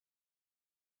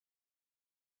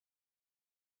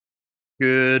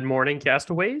Good morning,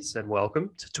 castaways, and welcome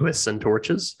to Twists and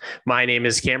Torches. My name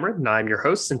is Cameron, and I'm your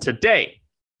host. And today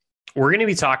we're going to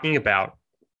be talking about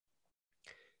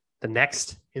the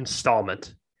next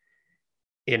installment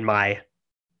in my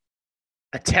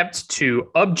attempt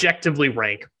to objectively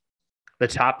rank the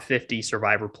top 50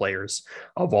 Survivor players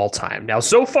of all time. Now,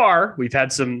 so far, we've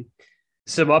had some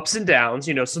ups and downs,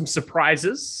 some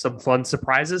surprises, some fun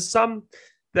surprises, some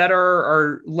that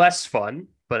are less fun,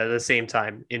 but at the same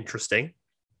time, interesting.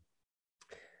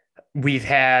 We've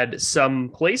had some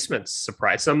placements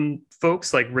surprise. Some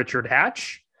folks like Richard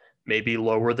Hatch, maybe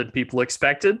lower than people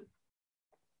expected.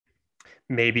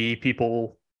 Maybe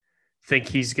people think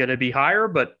he's going to be higher,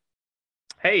 but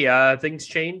hey, things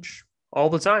change all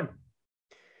the time.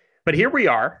 But here we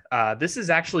are. This is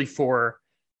actually for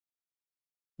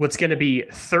what's going to be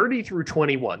 30 through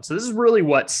 21. So this is really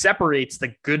what separates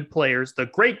the good players, the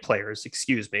great players,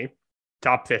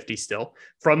 top 50 still,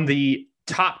 from the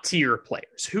top tier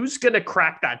players. Who's going to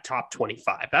crack that top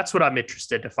 25? That's what I'm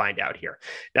interested to find out here.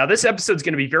 Now, this episode is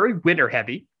going to be very winner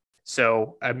heavy.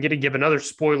 So I'm going to give another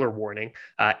spoiler warning.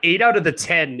 8 out of the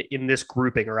 10 in this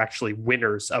grouping are actually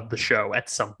winners of the show at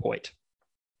some point.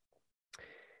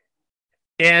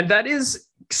 And that is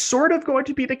sort of going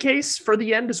to be the case for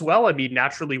the end as well. I mean,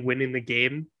 naturally winning the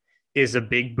game is a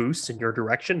big boost in your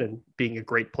direction and being a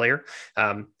great player.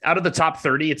 Out of the top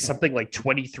 30, it's something like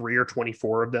 23 or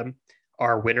 24 of them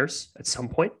are winners at some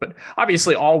point. But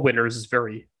obviously all winners is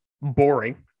very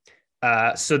boring.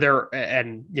 Not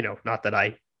that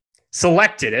I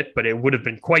selected it, but it would have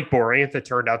been quite boring if it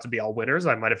turned out to be all winners.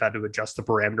 I might have had to adjust the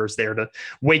parameters there to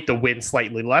weight the win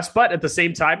slightly less. But at the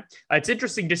same time, it's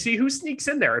interesting to see who sneaks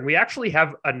in there. And we actually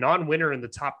have a non-winner in the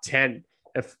top 10,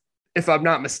 if I'm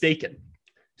not mistaken.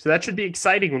 So that should be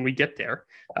exciting when we get there.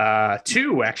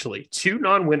 Two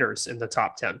non-winners in the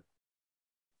top 10.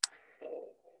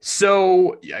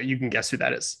 So yeah, you can guess who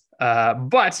that is.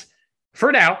 But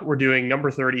for now, we're doing number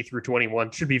 30 through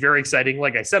 21. Should be very exciting.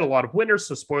 Like I said, a lot of winners,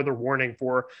 so spoiler warning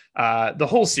for the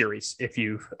whole series.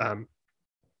 And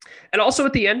also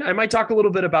at the end, I might talk a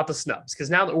little bit about the snubs, because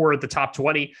now that we're at the top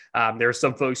 20, there are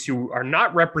some folks who are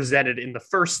not represented in the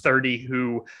first 30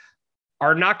 who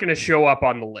are not going to show up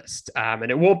on the list. And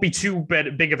it won't be too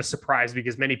big of a surprise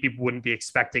because many people wouldn't be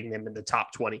expecting them in the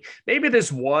top 20. Maybe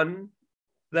there's one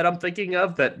that I'm thinking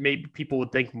of that maybe people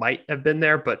would think might have been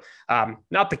there, but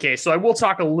not the case. So I will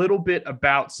talk a little bit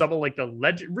about some of like the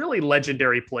really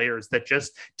legendary players that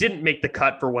just didn't make the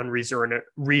cut for one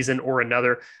reason or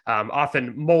another.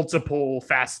 Often multiple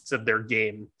facets of their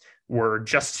game were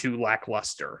just too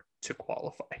lackluster to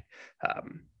qualify.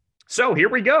 So here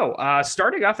we go.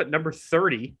 Starting off at number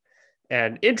 30.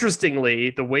 And interestingly,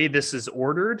 the way this is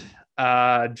ordered,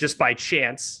 just by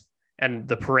chance, and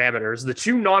the parameters, the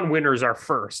two non-winners are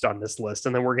first on this list.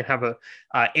 And then we're going to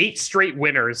have 8 straight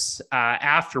winners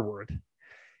afterward.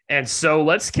 And so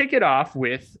let's kick it off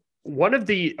with one of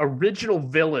the original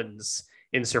villains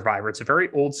in Survivor. It's a very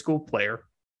old school player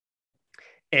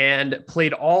and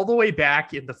played all the way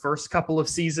back in the first couple of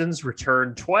seasons,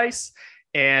 returned twice.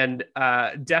 And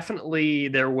definitely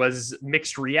there was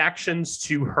mixed reactions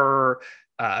to her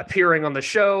appearing on the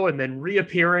show and then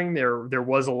reappearing. There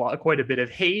was quite a bit of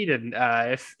hate. And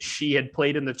if she had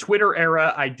played in the Twitter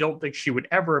era, I don't think she would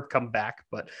ever have come back.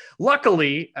 But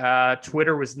luckily,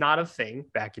 Twitter was not a thing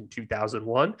back in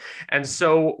 2001. And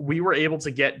so we were able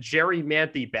to get Jerri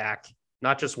Manthey back,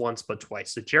 not just once, but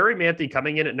twice. So Jerri Manthey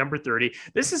coming in at number 30.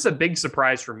 This is a big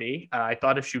surprise for me. I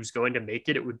thought if she was going to make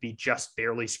it, it would be just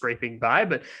barely scraping by,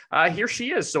 but here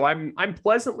she is. So I'm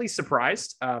pleasantly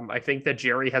surprised. I think that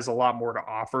Jerri has a lot more to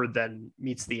offer than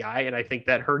meets the eye. And I think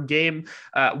that her game,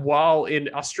 while in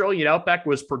Australian Outback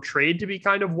was portrayed to be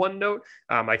kind of one note,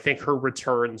 I think her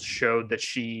returns showed that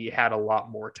she had a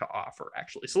lot more to offer,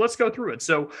 actually. So let's go through it.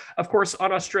 So, of course,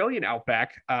 on Australian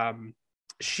Outback,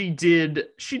 she did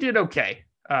okay.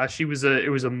 It was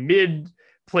a mid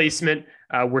placement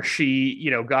where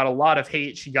she, got a lot of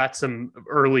hate. She got some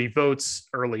early votes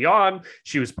early on.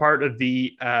 She was part of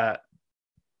the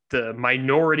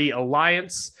Minority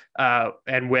Alliance.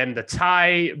 And when the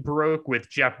tie broke with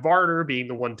Jeff Varder being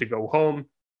the one to go home,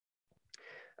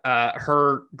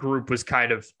 her group was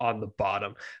kind of on the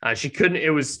bottom.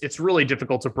 It's really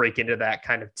difficult to break into that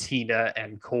kind of Tina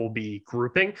and Colby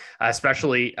grouping,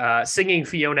 especially singing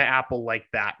Fiona Apple like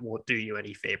that won't do you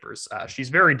any favors. She's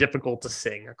very difficult to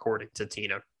sing, according to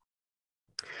Tina.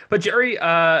 But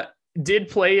Jerri did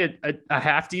play a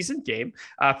half decent game.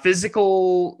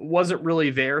 Physical wasn't really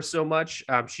there so much.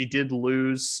 She did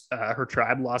lose, her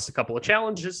tribe lost a couple of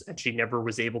challenges, and she never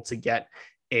was able to get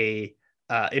a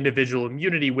individual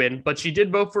immunity win, but she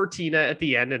did vote for Tina at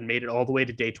the end and made it all the way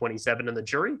to day 27 in the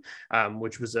jury,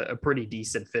 which was a pretty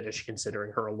decent finish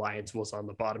considering her alliance was on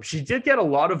the bottom. She did get a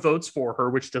lot of votes for her,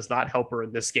 which does not help her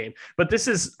in this game, but this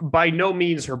is by no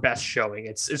means her best showing.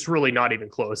 It's really not even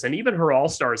close. And even her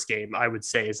All-Stars game, I would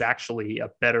say, is actually a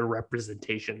better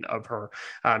representation of her.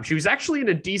 She was actually in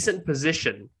a decent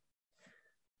position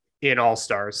in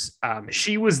All-Stars.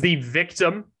 She was the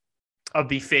victim of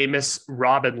the famous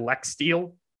Rob and Lex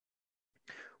deal,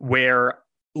 where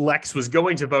Lex was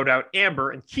going to vote out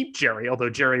Amber and keep Jerry, although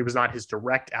Jerry was not his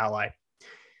direct ally,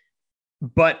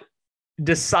 but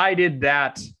decided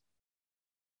that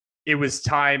it was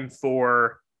time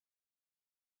for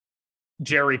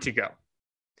Jerry to go.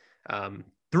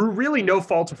 Through really no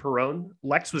fault of her own,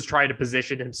 Lex was trying to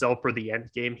position himself for the end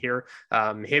game here.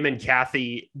 Him and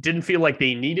Kathy didn't feel like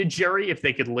they needed Jerry if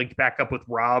they could link back up with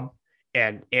Rob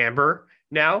and Amber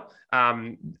now.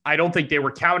 I don't think they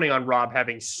were counting on Rob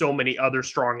having so many other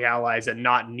strong allies and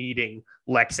not needing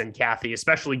Lex and Kathy,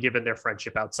 especially given their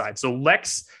friendship outside. So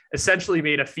Lex essentially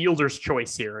made a fielder's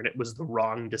choice here, and it was the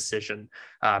wrong decision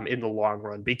in the long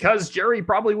run, because Jerry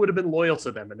probably would have been loyal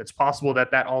to them. And it's possible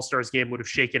that that All-Stars game would have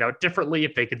shaken out differently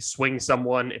if they could swing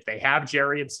someone, if they have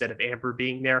Jerry instead of Amber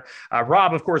being there.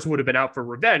 Rob, of course, would have been out for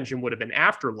revenge and would have been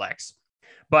after Lex.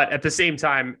 But at the same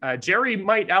time, Jerry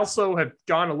might also have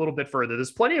gone a little bit further.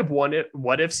 There's plenty of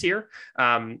what ifs here.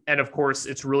 And of course,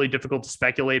 it's really difficult to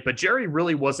speculate, but Jerry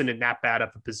really wasn't in that bad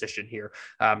of a position here.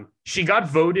 She got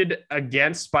voted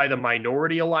against by the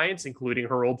Minority Alliance, including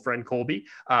her old friend Colby,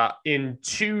 in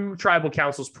 2 tribal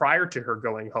councils prior to her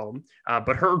going home.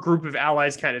 But her group of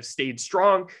allies kind of stayed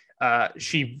strong.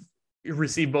 She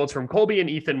received votes from Colby and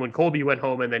Ethan when Colby went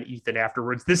home, and then Ethan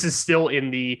afterwards. This is still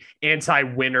in the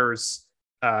anti-winners,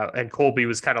 and Colby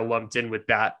was kind of lumped in with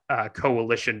that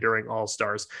coalition during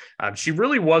All-Stars. She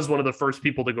really was one of the first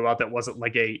people to go out that wasn't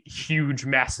like a huge,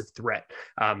 massive threat.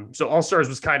 So All-Stars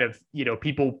was kind of,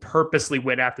 people purposely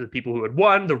went after the people who had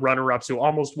won, the runner-ups who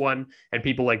almost won, and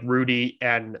people like Rudy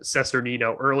and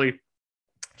Cesarnino early.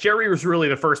 Jerry was really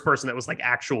the first person that was like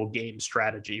actual game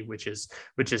strategy, which is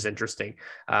interesting.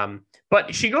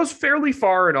 But she goes fairly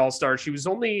far in All-Star. She was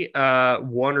only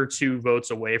 1 or 2 votes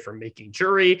away from making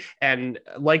jury. And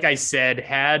like I said,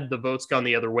 had the votes gone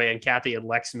the other way and Kathy and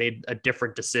Lex made a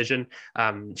different decision,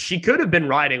 she could have been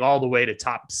riding all the way to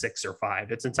top 6 or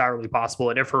 5. It's entirely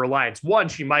possible. And if her alliance won,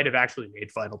 she might have actually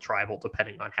made final tribal,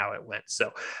 depending on how it went.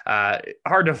 So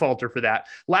hard to falter for that.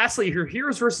 Lastly, her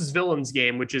Heroes versus Villains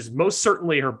game, which is most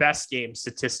certainly her best game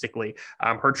statistically.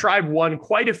 Her tribe won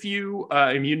quite a few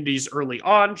immunities early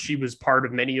on. She was part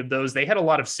of many of those. They had a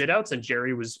lot of sit-outs, and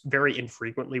Jerry was very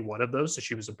infrequently one of those. So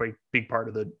she was a big part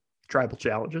of the tribal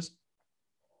challenges.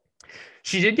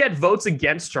 She did get votes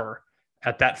against her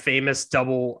at that famous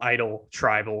double idol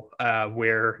tribal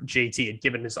where JT had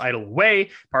given his idol away.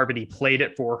 Parvati played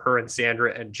it for her and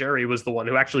Sandra, and Jerry was the one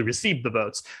who actually received the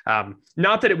votes.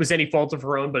 Not that it was any fault of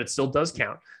her own, but it still does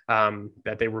count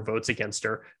that they were votes against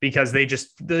her, because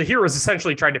the Heroes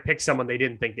essentially tried to pick someone they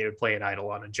didn't think they would play an idol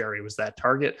on, and Jerry was that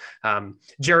target.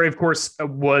 Jerry, of course,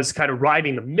 was kind of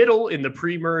riding the middle in the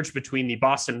pre-merge between the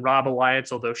Boston Rob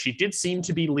Alliance, although she did seem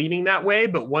to be leaning that way.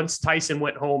 But once Tyson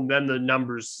went home, then the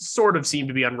numbers sort of seemed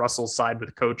to be on Russell's side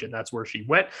with coach, and that's where she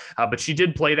went. But she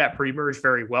did play that pre-merge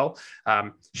very well.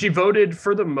 She voted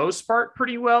for the most part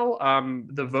pretty well.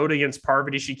 The vote against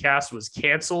Parvati she cast was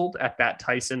canceled at that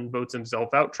Tyson votes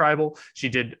himself out tribal. She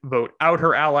did vote out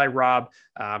her ally Rob,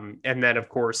 and then of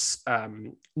course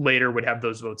later would have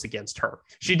those votes against her.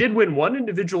 She did win 1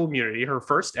 individual immunity, her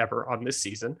first ever on this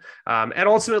season, and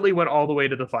ultimately went all the way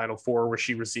to the final 4, where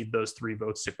she received those 3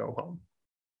 votes to go home.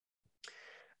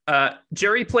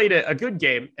 Jerry played a good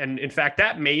game. And in fact,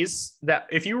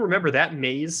 if you remember, that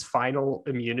maze final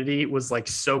immunity was like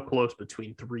so close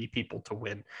between 3 people to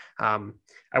win.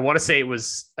 I want to say it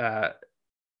was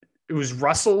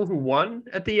Russell who won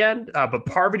at the end, but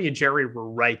Parvati and Jerry were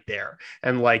right there.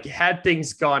 And like, had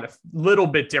things gone a little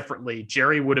bit differently,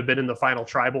 Jerry would have been in the final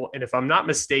tribal. And if I'm not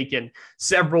mistaken,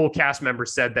 several cast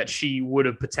members said that she would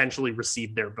have potentially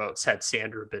received their votes had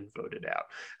Sandra been voted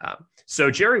out.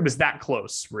 So Jerry was that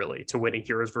close, really, to winning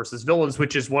Heroes versus Villains,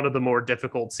 which is one of the more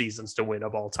difficult seasons to win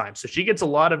of all time. So she gets a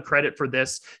lot of credit for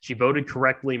this. She voted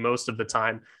correctly most of the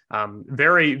time.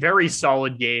 Very, very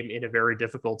solid game in a very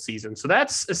difficult season. So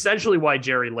that's essentially why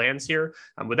Jerry lands here.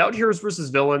 Without Heroes versus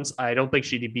Villains, I don't think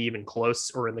she'd be even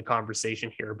close or in the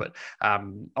conversation here. But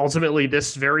ultimately,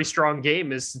 this very strong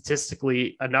game is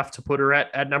statistically enough to put her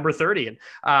at number 30. And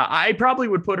I probably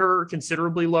would put her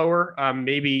considerably lower,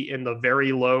 maybe in the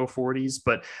very low 40s.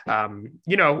 But,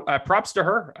 props to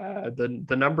her.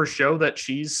 The numbers show that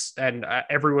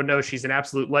everyone knows she's an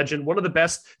absolute legend. One of the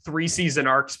best 3-season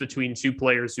arcs between two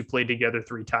players who played together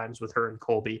 3 times with her and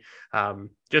Colby.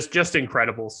 Just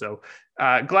incredible. So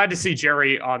glad to see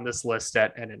Jerry on this list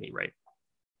at any rate.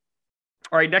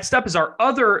 All right, next up is our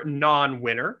other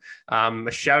non-winner.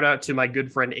 A shout out to my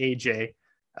good friend AJ.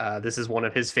 This is one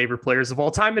of his favorite players of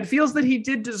all time and feels that he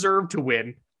did deserve to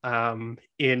win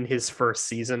in his first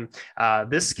season.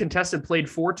 This contestant played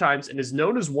 4 times and is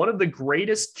known as one of the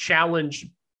greatest challenge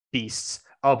beasts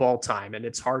of all time. And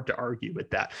it's hard to argue with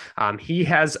that. He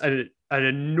has an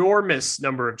enormous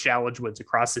number of challenge wins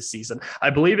across this season. I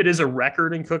believe it is a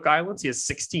record in Cook Islands. He has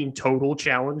 16 total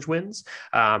challenge wins,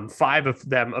 5 of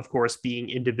them, of course, being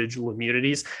individual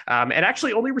immunities, and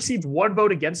actually only received 1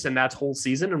 vote against him that whole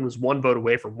season and was 1 vote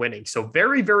away from winning. So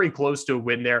very, very close to a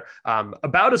win there,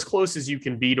 about as close as you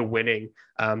can be to winning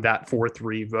that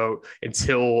 4-3 vote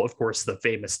until, of course, the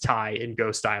famous tie in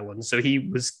Ghost Island. So he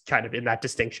was kind of in that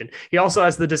distinction. He also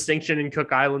has the distinction in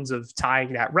Cook Islands of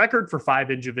tying that record for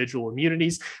 5 individual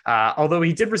immunities. Although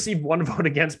he did receive 1 vote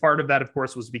against, part of that, of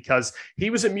course, was because he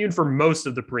was immune for most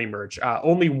of the pre-merge.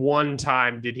 Only 1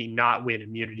 time did he not win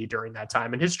immunity during that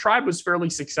time. And his tribe was fairly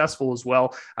successful as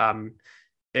well.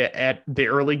 At the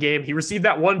early game, he received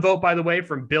that 1 vote, by the way,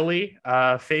 from Billy,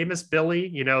 famous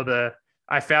Billy,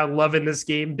 I found love in this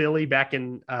game, Billy, back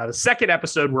in the second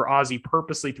episode where Ozzy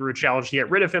purposely threw a challenge to get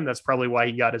rid of him. That's probably why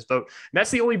he got his vote. And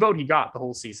that's the only vote he got the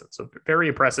whole season. So very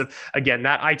impressive. Again,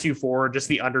 that I-2-4, just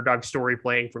the underdog story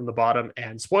playing from the bottom.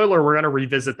 And spoiler, we're going to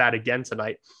revisit that again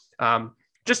tonight.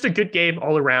 Just a good game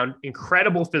all around,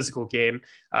 incredible physical game.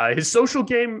 His social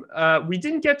game, we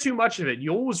didn't get too much of it.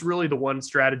 Yul was really the one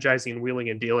strategizing and wheeling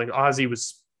and dealing. Ozzy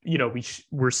was,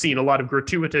 we're seeing a lot of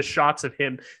gratuitous shots of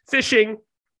him fishing,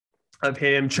 of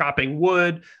him chopping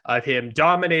wood, of him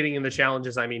dominating in the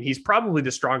challenges. I mean, he's probably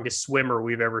the strongest swimmer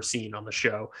we've ever seen on the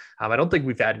show. I don't think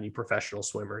we've had any professional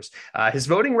swimmers. His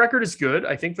voting record is good.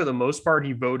 I think for the most part,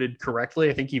 he voted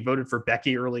correctly. I think he voted for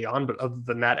Becky early on, but other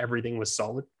than that, everything was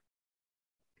solid.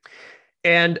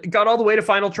 And got all the way to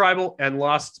Final Tribal and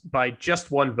lost by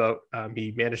just 1 vote.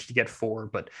 He managed to get 4,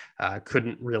 but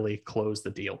couldn't really close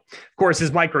the deal. Of course,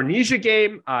 his Micronesia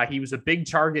game, he was a big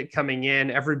target coming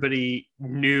in. Everybody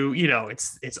knew,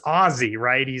 it's Ozzy,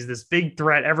 right? He's this big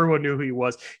threat. Everyone knew who he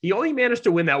was. He only managed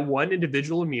to win that 1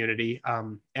 individual immunity.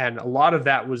 And a lot of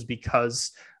that was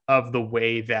because of the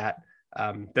way that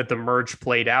the merge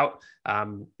played out.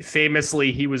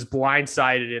 Famously, he was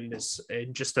blindsided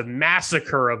in just a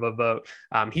massacre of a vote.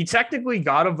 He technically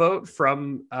got a vote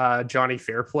from Johnny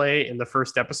Fairplay in the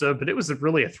first episode, but it was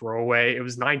really a throwaway. It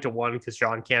was 9-1 because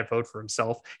John can't vote for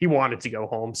himself. He wanted to go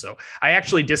home, so I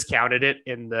actually discounted it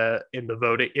in the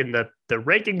voting in the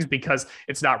rankings because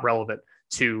it's not relevant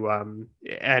to.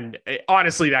 And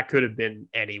honestly, that could have been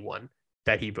anyone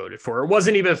that he voted for. It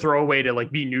wasn't even a throwaway to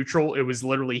be neutral. It was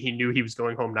literally, he knew he was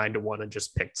going home 9-1 and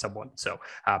just picked someone. So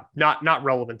not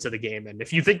relevant to the game. And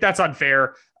if you think that's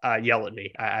unfair, yell at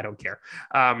me. I don't care.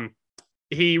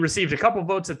 He received a couple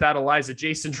votes at that Eliza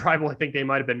Jason tribal. I think they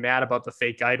might've been mad about the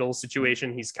fake idol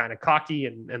situation. He's kind of cocky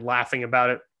and laughing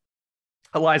about it.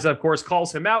 Eliza, of course,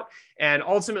 calls him out, and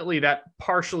ultimately that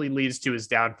partially leads to his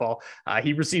downfall.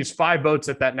 He receives 5 votes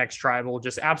at that next tribal,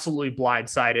 just absolutely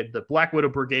blindsided. The Black Widow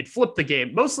Brigade flipped the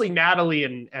game. Mostly Natalie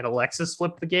and Alexis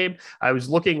flipped the game. I was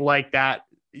looking like that.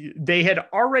 They had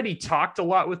already talked a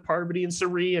lot with Parvati and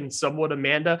Sari and somewhat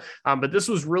Amanda, but this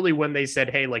was really when they said,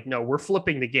 hey, no, we're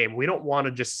flipping the game. We don't want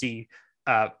to just see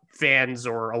fans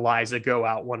or Eliza go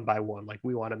out one by one.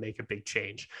 We want to make a big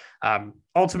change.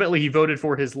 Ultimately, he voted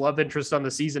for his love interest on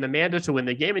the season, Amanda, to win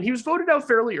the game, and he was voted out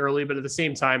fairly early, but at the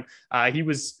same time,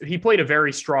 he played a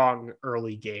very strong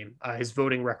early game. His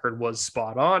voting record was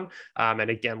spot on, and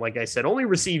again, like I said, only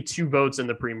received 2 votes in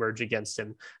the pre-merge against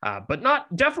him, but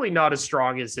definitely not as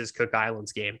strong as his Cook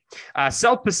Islands game.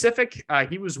 South Pacific,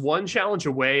 he was 1 challenge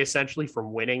away essentially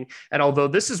from winning, and although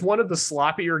this is one of the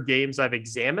sloppier games I've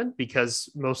examined, because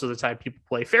most of the time people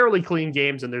play fairly clean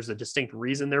games and there's a distinct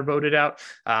reason they're voted out,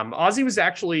 Ozzy was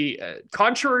actually,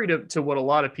 contrary to what a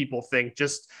lot of people think,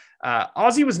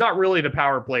 Ozzy was not really the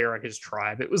power player on his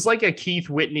tribe. It was like a Keith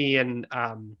Whitney and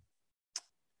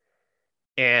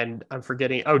And I'm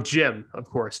forgetting, Jim, of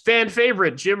course. Fan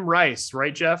favorite, Jim Rice,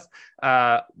 right, Jeff?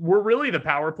 Were really the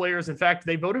power players. In fact,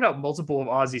 they voted out multiple of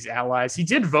Ozzy's allies. He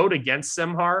did vote against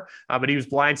Semhar, but he was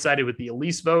blindsided with the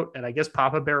Elise vote. And I guess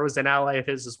Papa Bear was an ally of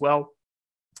his as well.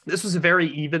 This was a very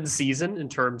even season in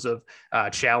terms of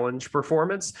challenge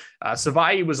performance.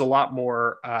 Savai was a lot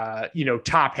more,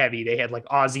 top heavy. They had like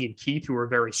Ozzy and Keith, who were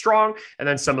very strong, and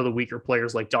then some of the weaker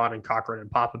players like Don and Cochran and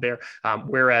Papa Bear.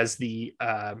 Whereas the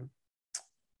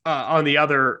on the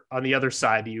other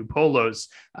side, the Upolos,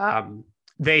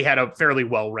 they had a fairly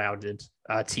well-rounded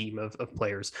team of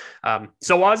players.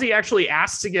 So Ozzy actually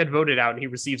asked to get voted out, and he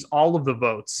receives all of the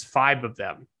votes, 5 of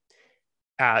them,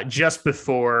 just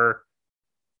before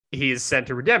he is sent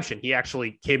to redemption. He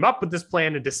actually came up with this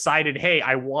plan and decided, hey,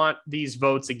 I want these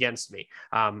votes against me.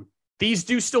 These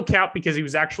do still count because he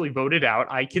was actually voted out.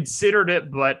 I considered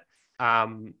it, but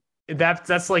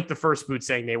that's like the first boot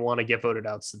saying they want to get voted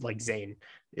out. So like Zayn,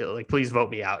 like, please vote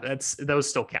me out. Those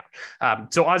still count.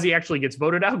 So Ozzy actually gets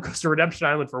voted out, goes to Redemption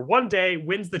Island for 1 day,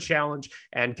 wins the challenge,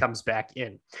 and comes back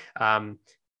in.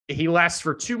 He lasts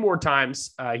for 2 more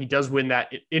times. He does win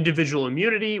that individual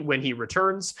immunity when he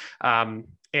returns,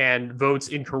 and votes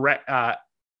incorrectly,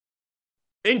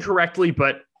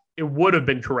 but it would have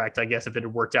been correct, I guess, if it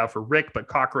had worked out for Rick, but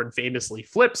Cochran famously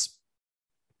flips.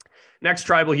 Next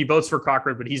tribal, he votes for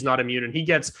Cochran, but he's not immune, and he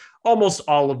gets almost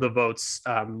all of the votes,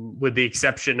 with the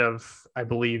exception of, I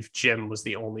believe, Jim was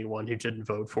the only one who didn't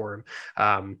vote for him.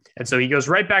 And so he goes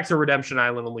right back to Redemption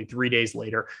Island only 3 days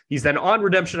later. He's then on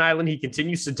Redemption Island. He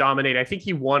continues to dominate. I think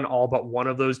he won all but one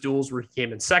of those duels where he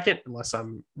came in second, unless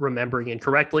I'm remembering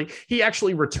incorrectly. He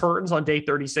actually returns on day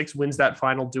 36, wins that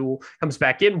final duel, comes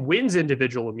back in, wins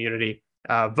individual immunity.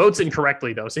 Votes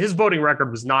incorrectly, though. So his voting record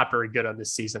was not very good on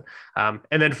this season. And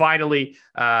then finally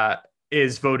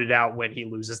is voted out when he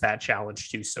loses that challenge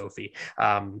to Sophie.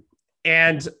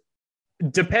 And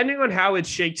depending on how it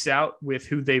shakes out with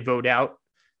who they vote out,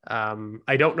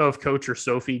 I don't know if Coach or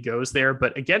Sophie goes there,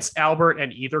 but against Albert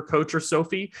and either Coach or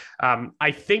Sophie,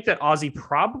 I think that Ozzy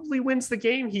probably wins the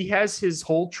game. He has his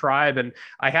whole tribe, and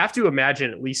I have to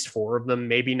imagine at least 4 of them,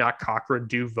 maybe not Cochran,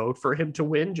 do vote for him to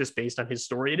win just based on his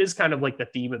story. It is kind of like the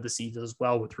theme of the season as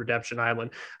well with Redemption Island.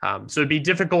 So it'd be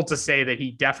difficult to say that he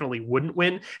definitely wouldn't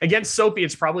win. Against Sophie,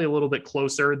 it's probably a little bit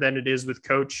closer than it is with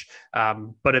Coach,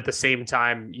 but at the same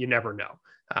time, you never know.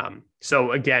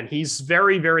 So again, he's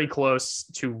very, very close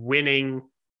to winning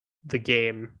the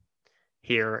game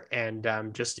here, and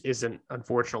just isn't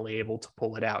unfortunately able to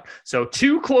pull it out. So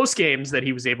 2 close games that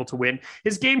he was able to win.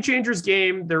 His Game Changers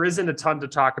game, there isn't a ton to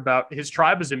talk about. His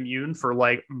tribe is immune for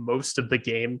like most of the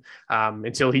game,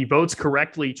 until he votes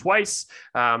correctly twice.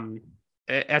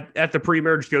 At the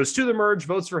pre-merge, goes to the merge,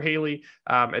 votes for Haley,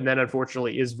 and then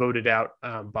unfortunately is voted out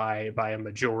by a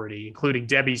majority, including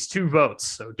Debbie's 2 votes.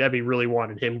 So Debbie really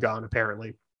wanted him gone,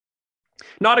 apparently.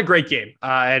 Not a great game.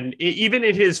 And even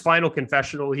in his final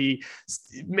confessional, he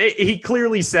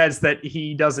clearly says that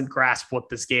he doesn't grasp what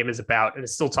this game is about, and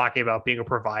is still talking about being a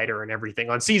provider and everything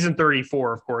on season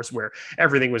 34, of course, where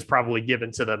everything was probably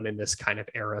given to them in this kind of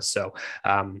era. So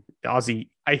Ozzy,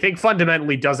 I think,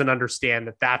 fundamentally doesn't understand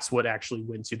that that's what actually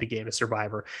wins you the game of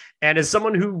Survivor. And as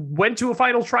someone who went to a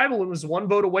final tribal and was 1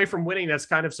 vote away from winning, that's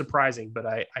kind of surprising, but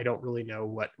I don't really know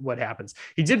what happens.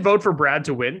 He did vote for Brad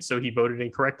to win, so he voted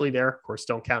incorrectly there. Of course,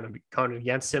 don't count it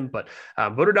against him, but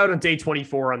voted out on day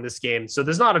 24 on this game. So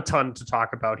there's not a ton to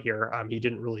talk about here. He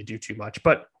didn't really do too much,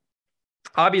 but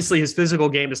obviously his physical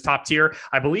game is top tier.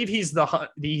 I believe he's the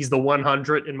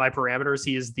 100 in my parameters.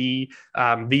 He is the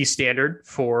standard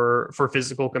for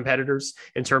physical competitors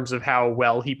in terms of how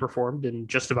well he performed in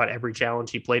just about every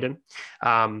challenge he played in.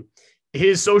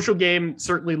 His social game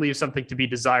certainly leaves something to be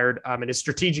desired, and his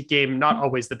strategic game, not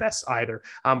always the best either.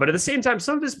 But at the same time,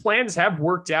 some of his plans have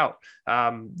worked out.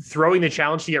 Throwing the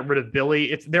challenge to get rid of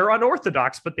Billy, they're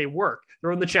unorthodox, but they work.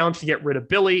 Throwing the challenge to get rid of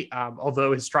Billy,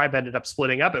 although his tribe ended up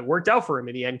splitting up, it worked out for him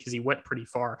in the end because he went pretty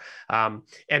far.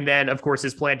 And then, of course,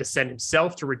 his plan to send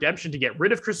himself to redemption to get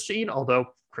rid of Christine, although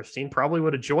Christine probably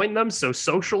would have joined them. So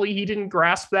socially, he didn't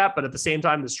grasp that. But at the same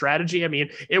time, the strategy, I mean,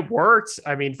 it worked.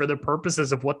 I mean, for the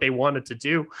purposes of what they wanted to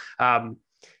do.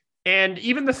 And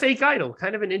even the fake idol,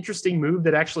 kind of an interesting move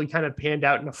that actually kind of panned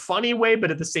out in a funny way, but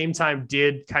at the same time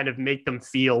did kind of make them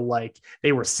feel like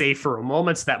they were safe for a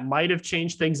moment. So that might have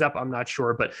changed things up. I'm not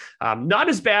sure, but not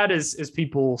as bad as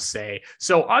people say.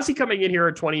 So Ozzy coming in here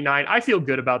at 29, I feel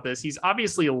good about this. He's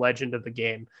obviously a legend of the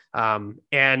game. And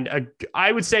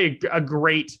I would say a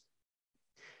great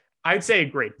I'd say a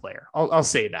great player. I'll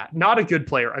say that. Not a good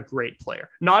player, a great player.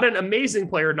 Not an amazing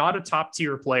player, not a top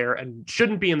tier player, and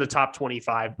shouldn't be in the top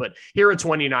 25. But here at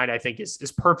 29, I think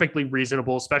is perfectly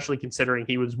reasonable, especially considering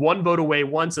he was one vote away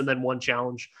once and then one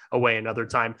challenge away another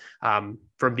time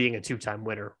from being a two-time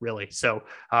winner, really. So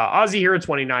Ozzy here at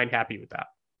 29, happy with that.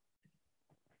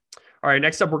 All right,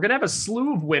 next up, we're going to have a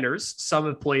slew of winners. Some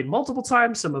have played multiple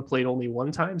times, some have played only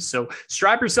one time. So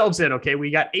strap yourselves in, okay?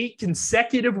 We got 8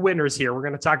 consecutive winners here. We're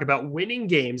going to talk about winning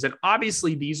games. And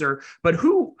obviously these are, but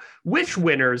which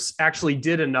winners actually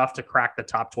did enough to crack the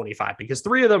top 25? Because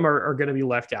 3 of them are going to be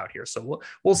left out here. So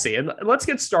we'll see. And let's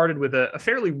get started with a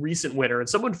fairly recent winner and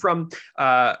someone from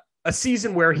a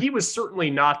season where he was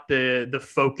certainly not the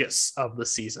focus of the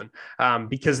season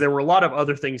because there were a lot of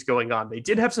other things going on. They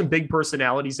did have some big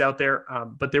personalities out there,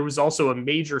 but there was also a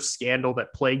major scandal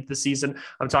that plagued the season.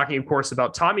 I'm talking, of course,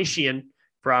 about Tommy Sheehan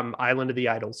from Island of the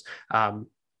Idols,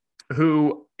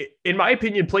 who, in my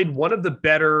opinion, played one of the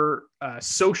better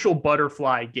social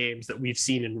butterfly games that we've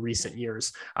seen in recent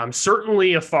years.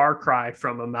 Certainly a far cry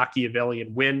from a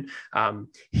Machiavellian win.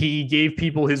 He gave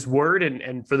people his word,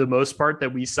 and for the most part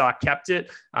that we saw, kept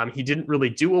it. He didn't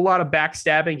really do a lot of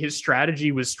backstabbing. His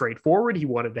strategy was straightforward. He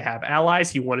wanted to have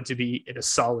allies. He wanted to be in a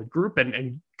solid group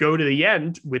and go to the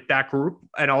end with that group,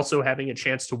 and also having a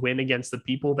chance to win against the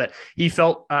people that he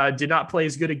felt did not play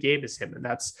as good a game as him. And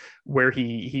that's where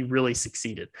he really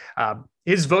succeeded.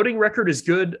 His voting record is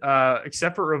good,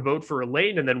 except for a vote for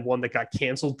Elaine and then one that got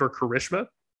canceled for Karishma.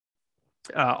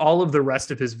 All of the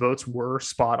rest of his votes were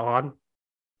spot on.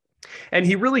 And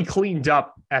he really cleaned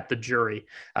up at the jury.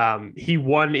 He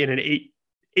won in an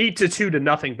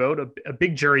 8-2 vote, a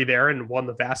big jury there, and won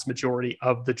the vast majority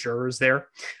of the jurors there.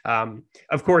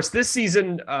 Of course, this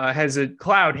season has a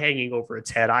cloud hanging over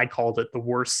its head. I called it the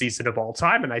worst season of all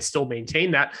time, and I still maintain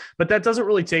that, but that doesn't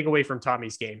really take away from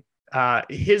Tommy's game.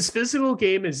 His physical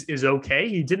game is okay.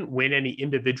 He didn't win any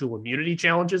individual immunity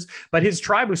challenges, but his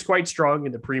tribe was quite strong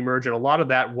in the pre-merge, and a lot of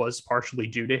that was partially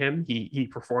due to him. He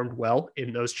performed well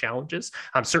in those challenges.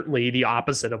 Certainly the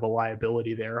opposite of a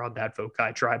liability there on that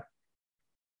Vokai tribe.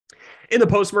 In the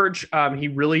post-merge, he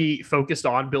really focused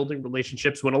on building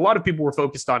relationships when a lot of people were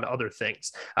focused on other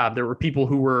things. There were people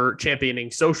who were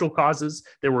championing social causes.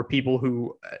 There were people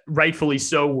who, rightfully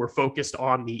so, were focused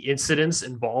on the incidents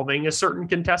involving a certain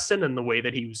contestant and the way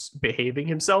that he was behaving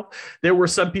himself. There were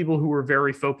some people who were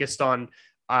very focused on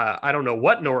I don't know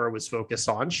what Nora was focused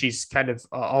on. She's kind of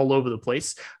all over the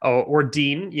place. Or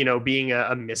Dean, being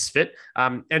a misfit.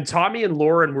 And Tommy and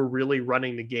Lauren were really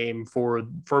running the game for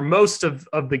most of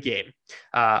the game.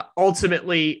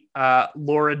 Ultimately,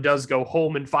 Laura does go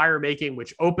home in fire making,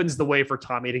 which opens the way for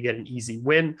Tommy to get an easy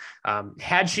win.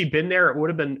 Had she been there, it would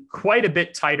have been quite a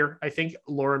bit tighter. I think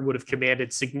Lauren would have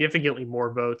commanded significantly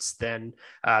more votes than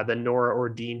Nora or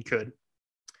Dean could.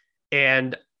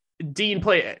 And Dean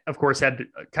of course, had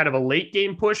kind of a late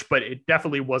game push, but it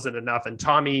definitely wasn't enough. And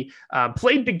Tommy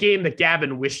played the game that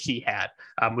Gavin wished he had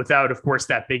without, of course,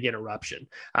 that big interruption.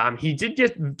 He did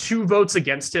get 2 votes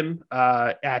against him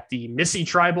at the Missy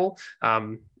Tribal.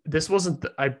 This wasn't,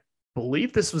 I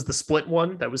believe this was the split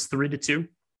one that was 3-2.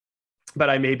 But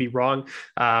I may be wrong.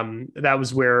 That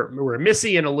was where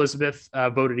Missy and Elizabeth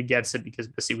voted against it because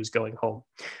Missy was going home.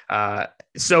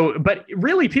 But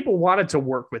really, people wanted to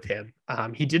work with him.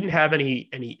 He didn't have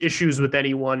any issues with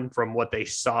anyone from what they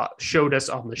showed us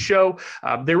on the show.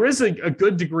 There is a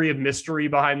good degree of mystery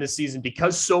behind this season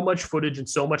because so much footage and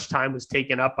so much time was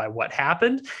taken up by what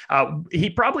happened. He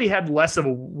probably had less of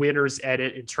a winner's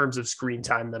edit in terms of screen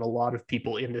time than a lot of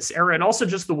people in this era, and also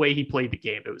just the way he played the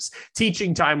game. It was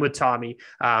teaching time with Tommy,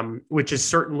 which is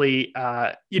certainly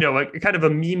a kind of a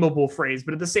memeable phrase,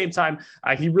 but at the same time,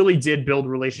 he really did build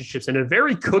relationships in a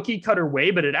very cookie cutter way,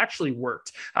 but it actually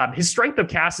worked. His strength of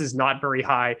cast is not very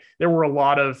high. There were a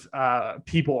lot of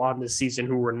people on this season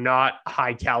who were not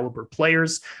high caliber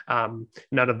players. None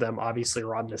of them obviously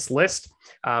are on this list.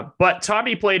 But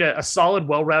Tommy played a solid,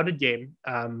 well-rounded game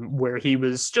where he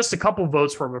was just a couple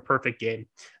votes from a perfect game,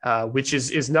 which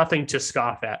is nothing to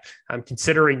scoff at,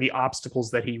 considering the obstacles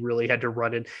that he really had to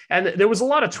run in. And there was a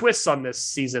lot of twists on this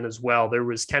season as well. There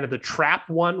was kind of the trap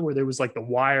one where there was like the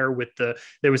wire with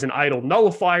there was an idle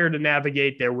nullifier to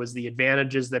navigate. There was the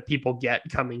advantages that people get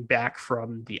coming back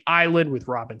from the island with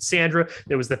Rob and Sandra.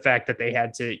 There was the fact that they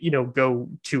had to, go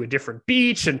to a different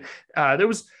beach. And there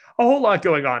was a whole lot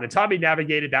going on. And Tommy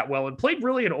navigated that well and played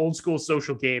really an old school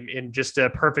social game in just a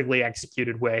perfectly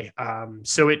executed way.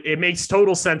 So it makes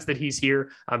total sense that he's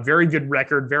here. Very good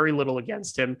record, very little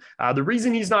against him. The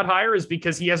reason he's not higher is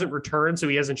because he hasn't returned. So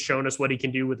he hasn't shown us what he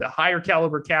can do with a higher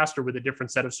caliber cast or with a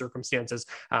different set of circumstances.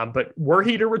 But were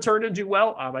he to return and do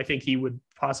well, I think he would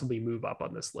possibly move up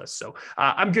on this list. So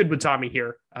I'm good with Tommy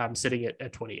here, sitting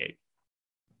at 28.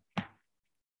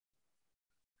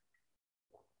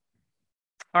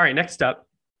 All right, next up,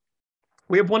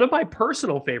 we have one of my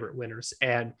personal favorite winners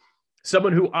and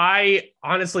someone who I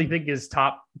honestly think is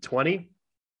top 20.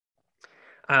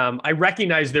 I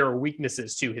recognize there are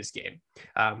weaknesses to his game,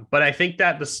 but I think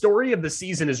that the story of the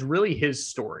season is really his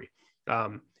story.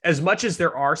 As much as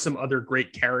there are some other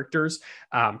great characters,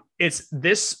 it's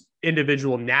this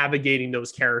individual navigating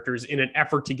those characters in an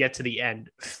effort to get to the end,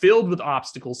 filled with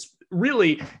obstacles.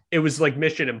 Really, it was like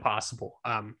Mission Impossible.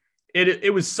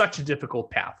 It was such a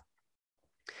difficult path.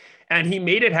 And he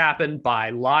made it happen by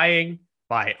lying,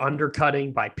 by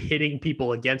undercutting, by pitting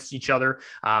people against each other.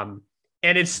 And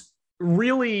it's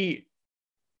really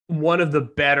one of the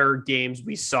better games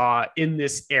we saw in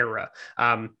this era.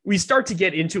 We start to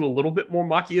get into a little bit more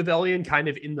Machiavellian, kind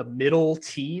of in the middle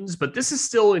teens, but this is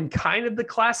still in kind of the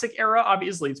classic era.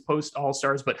 Obviously, it's post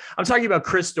All-Stars, but I'm talking about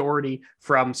Chris Doherty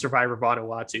from Survivor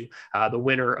Vanuatu, the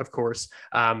winner, of course.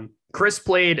 Chris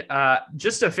played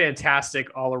just a fantastic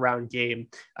all-around game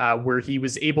where he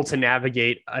was able to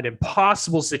navigate an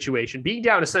impossible situation, being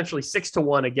down essentially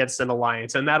 6-1 against an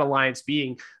alliance, and that alliance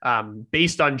being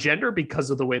based on gender because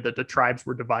of the way that the tribes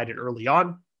were divided early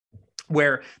on,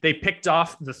 where they picked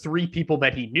off the 3 people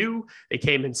that he knew. They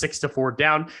came in 6-4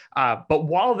 down. But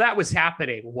while that was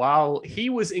happening, while he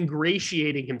was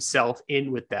ingratiating himself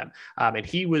in with them, and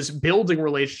he was building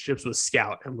relationships with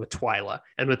Scout and with Twyla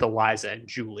and with Eliza and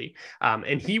Julie,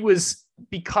 and he was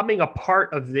becoming a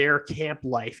part of their camp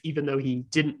life, even though he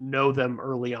didn't know them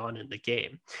early on in the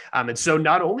game. And so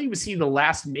not only was he the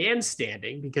last man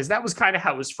standing, because that was kind of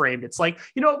how it was framed. It's like,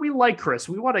 you know what, we like Chris.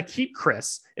 We want to keep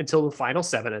Chris until the final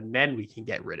 7, and then we can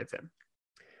get rid of him.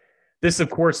 This, of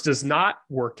course, does not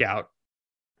work out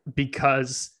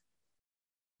because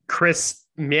Chris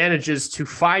manages to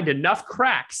find enough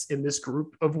cracks in this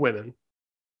group of women.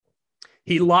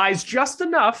 He lies just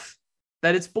enough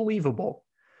that it's believable,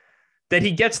 that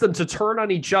he gets them to turn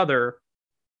on each other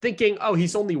thinking, oh,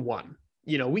 he's only one.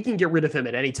 You know, we can get rid of him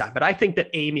at any time. But I think that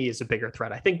Amy is a bigger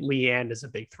threat. I think Leanne is a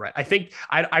big threat. I think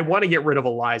I want to get rid of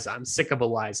Eliza. I'm sick of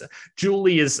Eliza.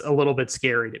 Julie is a little bit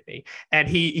scary to me. And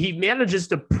he manages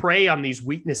to prey on these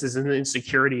weaknesses and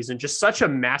insecurities in just such a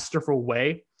masterful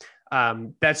way.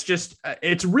 That's just,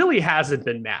 it really hasn't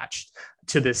been matched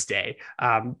to this day.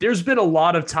 There's been a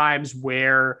lot of times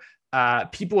where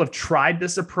people have tried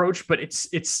this approach, but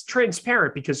it's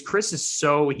transparent because Chris is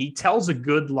he tells a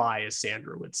good lie, as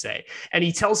Sandra would say, and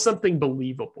he tells something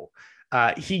believable.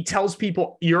 He tells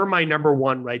people, you're my number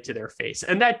one, right to their face.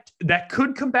 And that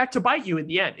could come back to bite you in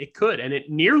the end. It could, and it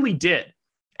nearly did.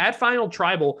 At Final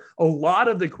Tribal, a lot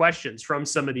of the questions from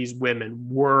some of these women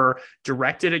were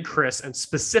directed at Chris and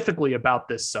specifically about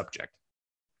this subject.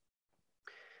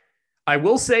 I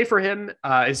will say for him,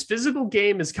 his physical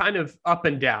game is kind of up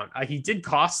and down. He did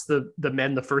cost the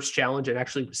men the first challenge and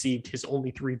actually received his only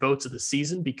 3 votes of the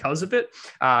season because of it.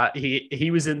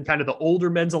 He was in kind of the older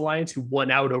men's alliance who won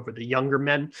out over the younger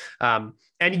men. And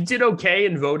he did okay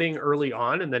in voting early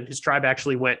on. And then his tribe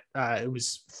actually went, it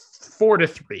was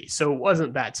 4-3. So it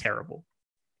wasn't that terrible.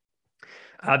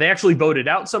 They actually voted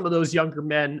out some of those younger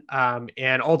men.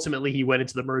 And ultimately he went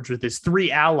into the merge with his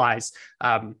 3 allies,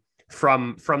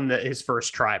 from his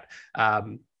first tribe.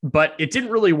 But it didn't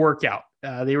really work out.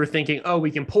 They were thinking, oh,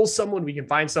 we can pull someone, we can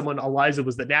find someone. Eliza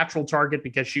was the natural target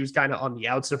because she was kind of on the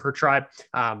outs of her tribe.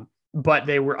 But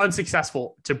they were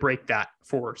unsuccessful to break that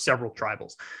for several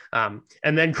tribals.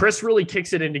 And then Chris really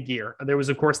kicks it into gear. There was,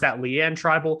 of course, that Leanne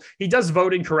tribal. He does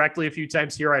vote incorrectly a few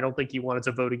times here. I don't think he wanted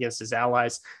to vote against his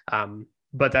allies.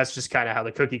 But that's just kind of how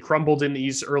the cookie crumbled in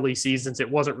these early seasons. It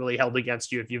wasn't really held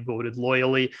against you if you voted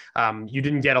loyally. You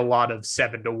didn't get a lot of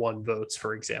 7-1 votes,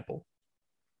 for example.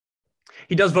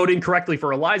 He does vote incorrectly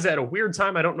for Eliza at a weird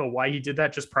time. I don't know why he did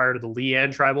that just prior to the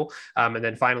Leanne tribal. And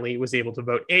then finally he was able to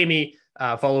vote Amy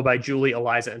followed by Julie,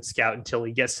 Eliza, and Scout until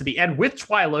he gets to the end with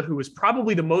Twyla, who is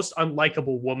probably the most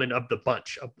unlikable woman of the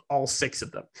bunch of all 6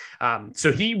 of them.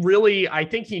 So he really, I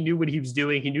think he knew what he was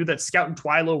doing. He knew that Scout and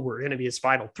Twyla were going to be his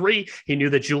final 3. He knew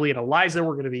that Julie and Eliza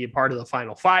were going to be a part of the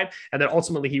final 5. And then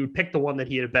ultimately he would pick the one that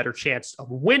he had a better chance of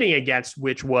winning against,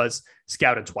 which was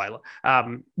Scout and Twyla.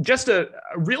 Just a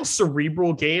real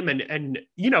cerebral game. And,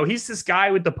 you know, he's this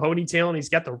guy with the ponytail and he's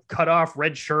got the cut off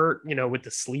red shirt, you know, with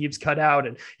the sleeves cut out.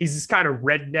 And he's this kind of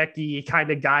rednecky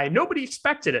kind of guy. Nobody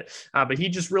expected it, but he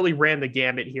just really ran the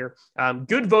gamut here.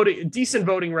 Good voting, decent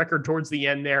voting record towards the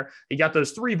end there. He got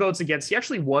those 3 votes against. He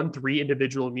actually won 3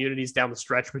 individual immunities down the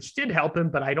stretch, which did help him,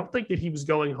 but I don't think that he was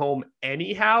going home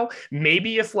anyhow.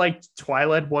 Maybe if like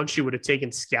Twyla won, she would have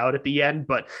taken Scout at the end.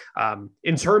 But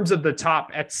in terms of the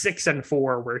top at 6 and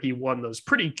 4, where he won those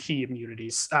pretty key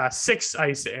immunities, 6, I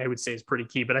would say is pretty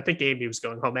key, but I think Amy was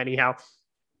going home anyhow.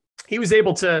 He was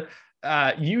able to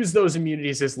use those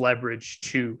immunities as leverage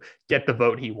to get the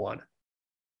vote he won.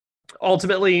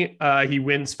 Ultimately, he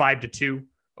wins 5-2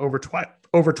 over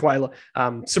Twyla.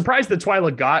 Surprised that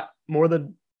Twyla got more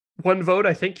than 1 vote.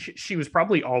 I think she was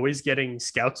probably always getting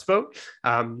Scout's vote.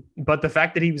 But the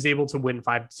fact that he was able to win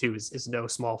 5-2 is no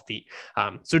small feat.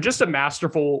 So just a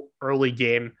masterful early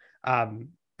game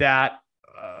that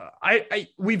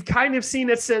we've kind of seen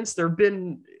it since. There have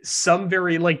been some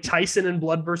very like Tyson and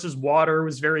Blood versus Water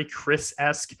was very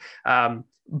Chris-esque.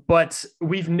 But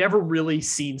we've never really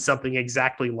seen something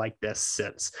exactly like this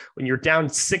since. When you're down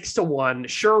 6-1,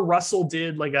 sure, Russell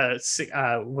did like a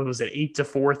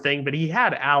 8-4 thing, but he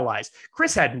had allies.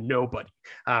 Chris had nobody.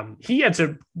 He had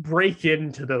to break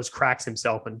into those cracks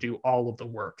himself and do all of the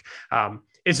work.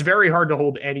 It's very hard to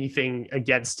hold anything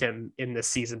against him in this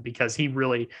season because he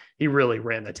really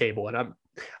ran the table. And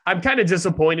I'm kind of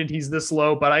disappointed he's this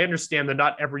low, but I understand that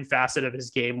not every facet of his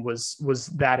game was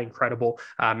that incredible.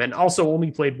 And also only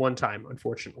played 1 time.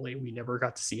 Unfortunately, we never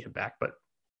got to see him back, but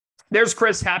there's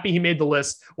Chris. Happy he made the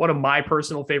list. One of my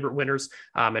personal favorite winners,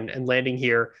 and landing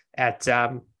here at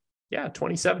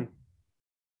 27.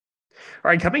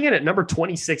 All right, coming in at number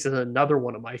 26 is another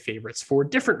one of my favorites for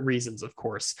different reasons, of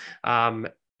course.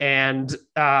 And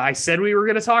I said we were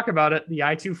going to talk about it, the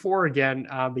I-24 again,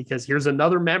 because here's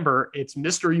another member. It's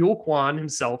Mr. Yul Kwan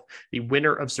himself, the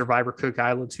winner of Survivor Cook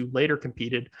Islands, who later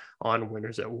competed on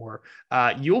Winners at War.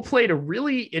 Yul played a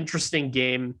really interesting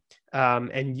game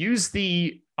and used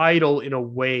the idol in a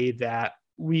way that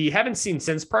we haven't seen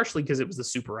since, partially because it was the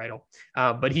super idol.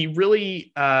 But he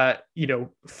really,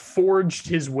 forged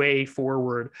his way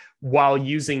forward while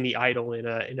using the idol in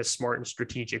a smart and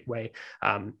strategic way.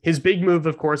 His big move,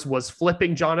 of course, was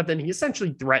flipping Jonathan. He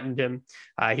essentially threatened him.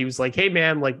 He was like, hey,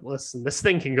 man, like, listen, this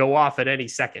thing can go off at any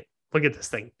second. Look at this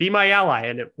thing. Be my ally,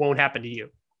 and it won't happen to you.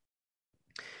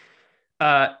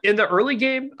 In the early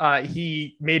game,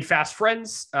 he made fast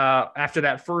friends. After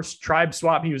that first tribe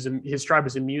swap, his tribe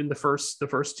was immune the first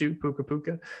 2, Puka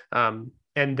Puka.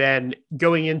 And then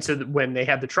going into when they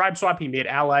had the tribe swap, he made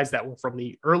allies that were from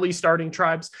the early starting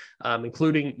tribes,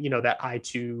 including, that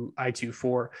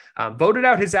I-24. Voted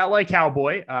out his ally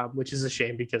Cowboy, which is a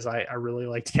shame because I really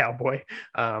liked Cowboy.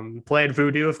 Plan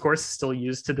Voodoo, of course, is still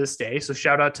used to this day. So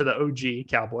shout out to the OG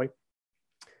Cowboy.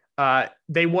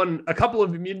 They won a couple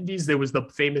of immunities. There was the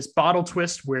famous bottle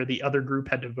twist where the other group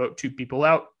had to vote 2 people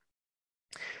out.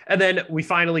 And then we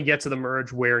finally get to the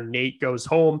merge where Nate goes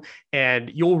home and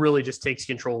Yul really just takes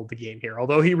control of the game here.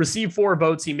 Although he received 4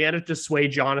 votes, he managed to sway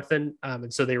Jonathan.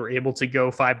 And so they were able to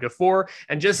go 5-4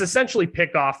 and just essentially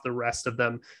pick off the rest of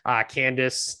them.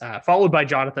 Candace, followed by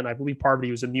Jonathan. I believe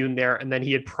Parvati was immune there. And then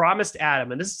he had promised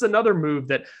Adam, and this is another move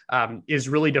that is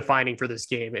really defining for this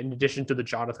game, in addition to the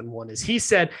Jonathan one, is he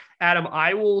said, Adam,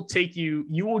 I will take you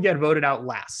will get voted out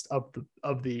last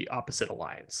of the opposite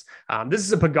alliance. This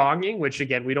is a pagonging, which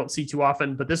again, we don't see too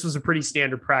often, but this was a pretty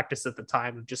standard practice at the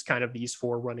time of just kind of these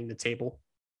 4 running the table.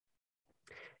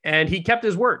 And he kept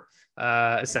his word.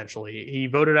 Essentially, he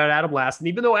voted out Adam last, and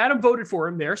even though Adam voted for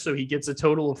him there, so he gets a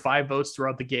total of 5 votes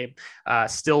throughout the game,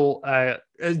 still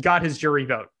got his jury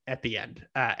vote at the end,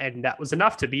 and that was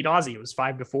enough to beat Ozzy. It was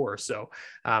 5-4. So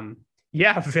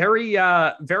very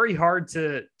very hard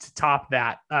to top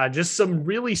that. Just some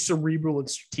really cerebral and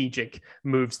strategic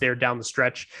moves there down the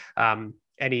stretch,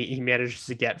 and he manages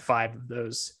to get 5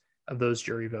 of those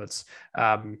jury votes.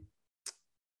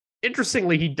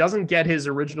 Interestingly, he doesn't get his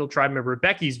original tribe member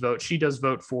Becky's vote. She does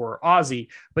vote for Ozzy,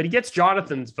 but he gets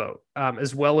Jonathan's vote,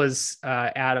 as well as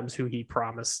Adam's, who he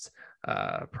promised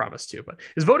to. But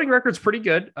his voting record's pretty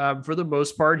good. For the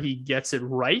most part, he gets it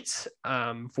right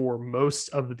for most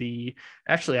of the...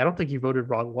 Actually, I don't think he voted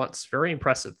wrong once. Very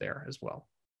impressive there as well.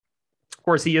 Of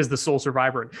course, he is the sole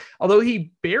survivor. And although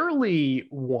he barely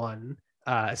won,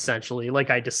 essentially, like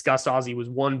I discussed, Ozzy was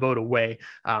one vote away.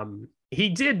 He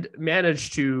did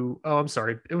manage to. Oh, I'm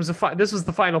sorry. It was this was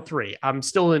the final three. I'm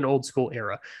still in old school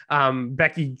era.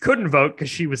 Becky couldn't vote because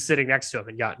she was sitting next to him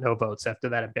and got no votes after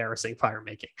that embarrassing fire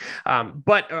making.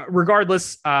 But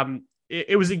regardless,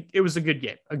 it was a good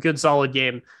game, a good solid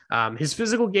game. His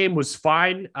physical game was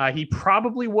fine. He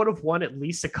probably would have won at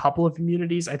least a couple of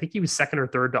immunities. I think he was second or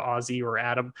third to Ozzy or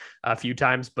Adam a few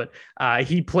times, but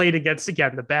he played against,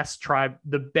 again,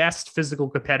 the best physical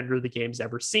competitor the game's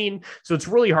ever seen. So it's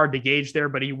really hard to gauge there,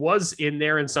 but he was in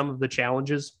there in some of the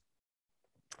challenges.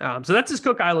 So that's his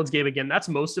Cook Islands game. Again, that's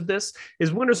most of this.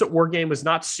 His Winners at War game was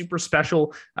not super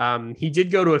special. He did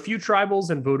go to a few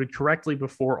tribals and voted correctly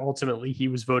before ultimately he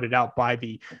was voted out by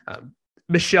the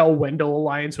Michelle Wendell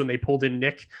Alliance when they pulled in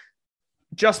Nick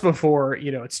just before,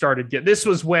 it started. This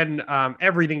was when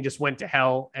everything just went to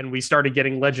hell and we started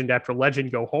getting legend after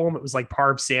legend go home. It was like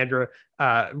Parv, Sandra,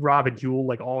 Rob, and Yule,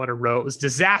 like all in a row. It was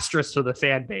disastrous to the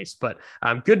fan base, but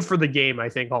good for the game, I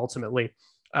think, ultimately.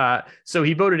 So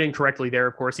he voted incorrectly there,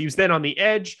 of course. He was then on the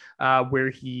edge where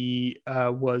he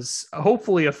was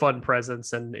hopefully a fun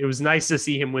presence. And it was nice to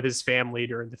see him with his family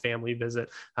during the family visit.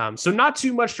 So not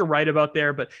too much to write about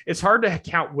there, but it's hard to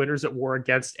count Winners at War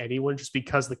against anyone just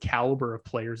because the caliber of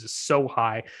players is so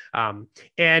high.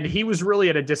 And he was really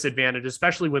at a disadvantage,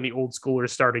 especially when the old schoolers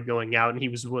started going out and he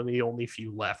was one of the only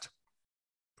few left.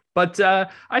 But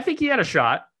I think he had a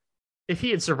shot. If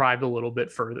he had survived a little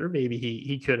bit further, maybe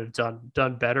he could have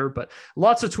done better. But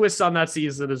lots of twists on that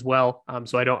season as well.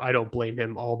 So I don't blame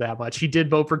him all that much. He did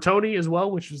vote for Tony as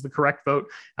well, which was the correct vote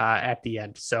at the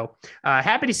end. So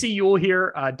happy to see Yule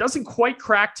here. Doesn't quite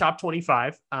crack top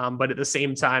 25, but at the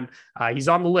same time, he's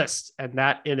on the list, and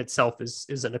that in itself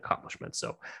is an accomplishment.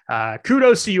 So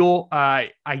kudos to Yule.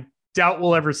 I doubt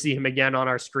we'll ever see him again on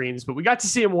our screens, but we got to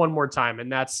see him one more time, and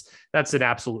that's an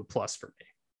absolute plus for me.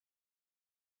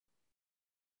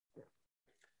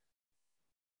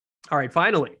 All right,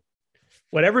 finally,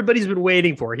 what everybody's been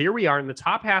waiting for. Here we are in the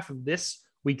top half of this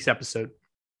week's episode.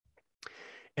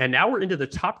 And now we're into the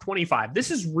top 25.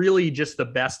 This is really just the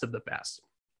best of the best.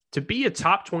 To be a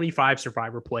top 25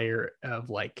 Survivor player of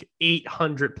like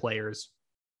 800 players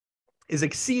is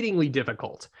exceedingly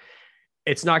difficult.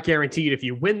 It's not guaranteed if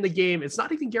you win the game. It's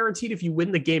not even guaranteed if you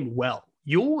win the game well.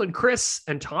 Yule and Chris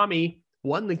and Tommy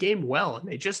won the game well, and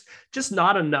they just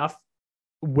not enough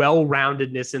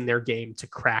well-roundedness in their game to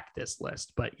crack this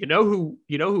list. But you know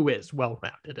who is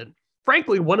well-rounded, and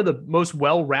frankly one of the most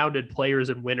well-rounded players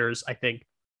and winners, I think,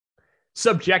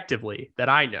 subjectively, that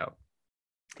I know,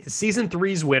 is season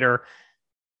 3's winner,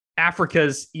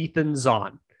 Africa's Ethan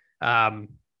Zohn.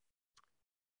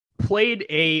 Played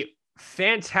a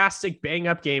fantastic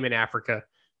bang-up game in Africa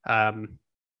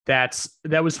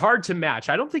that was hard to match.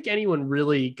 I don't think anyone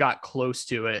really got close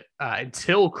to it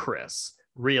until Chris,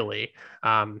 really.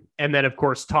 And then, of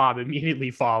course, Tom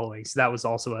immediately following. So that was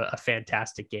also a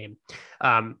fantastic game.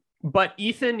 But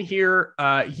Ethan here,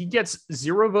 he gets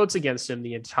 0 votes against him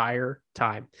the entire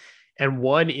time and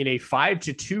won in a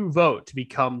 5-2 vote to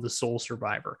become the sole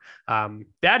survivor.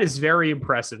 That is very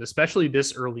impressive, especially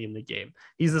this early in the game.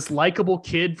 He's this likable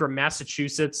kid from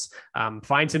Massachusetts,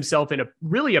 finds himself in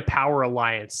a power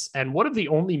alliance, and one of the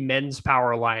only men's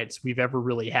power alliance we've ever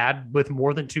really had with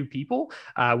more than 2 people,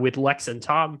 with Lex and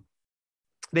Tom.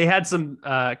 They had some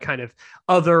kind of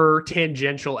other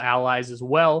tangential allies as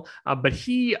well. But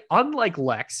he, unlike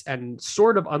Lex and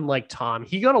sort of unlike Tom,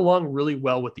 he got along really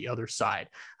well with the other side.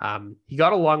 He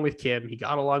got along with Kim. He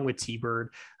got along with T-Bird.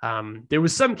 There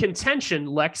was some contention,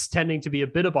 Lex tending to be a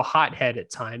bit of a hothead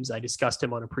at times. I discussed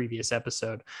him on a previous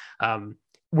episode,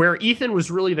 where Ethan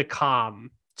was really the calm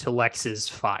to Lex's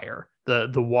fire, the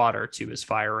water to his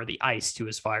fire, or the ice to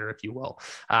his fire, if you will.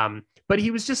 But he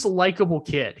was just a likable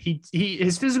kid.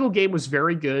 His physical game was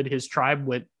very good. His tribe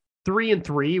went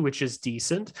 3-3, which is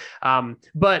decent.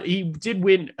 But he did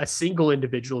win a single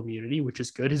individual immunity, which is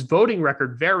good. His voting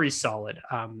record, very solid.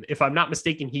 If I'm not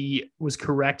mistaken, he was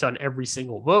correct on every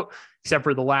single vote, except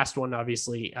for the last one.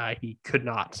 Obviously, he could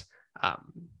not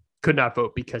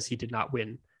vote because he did not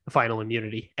win the final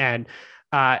immunity. And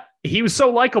he was so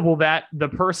likable that the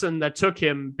person that took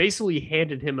him basically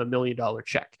handed him $1 million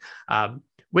check,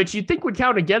 which you'd think would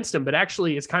count against him, but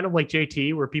actually it's kind of like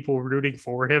JT, where people were rooting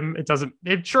for him.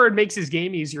 It makes his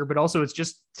game easier, but also it's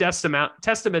just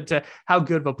testament to how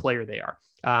good of a player they are.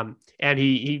 And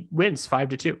he wins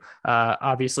 5-2.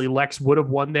 Obviously Lex would have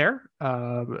won there.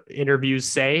 Interviews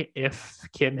say if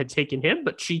Kim had taken him,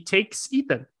 but she takes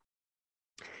Ethan.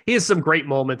 He has some great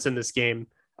moments in this game.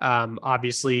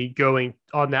 Obviously going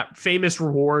on that famous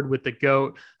reward with the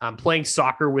goat, playing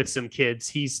soccer with some kids.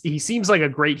 He seems like a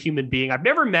great human being. I've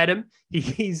never met him.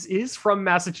 He's from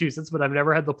Massachusetts, but I've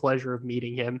never had the pleasure of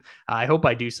meeting him. I hope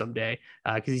I do someday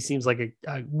because he seems like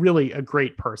a really a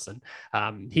great person.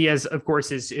 He has, of course,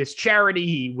 his charity.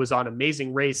 He was on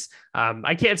Amazing Race.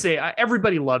 I can't say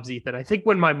everybody loves Ethan. I think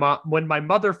when my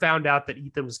mother found out that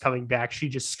Ethan was coming back, she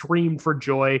just screamed for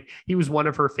joy. He was one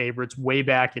of her favorites way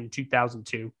back in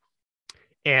 2002.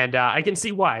 And I can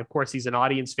see why. Of course, he's an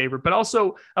audience favorite, but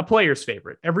also a player's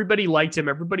favorite. Everybody liked him.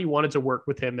 Everybody wanted to work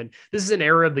with him. And this is an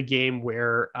era of the game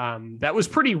where that was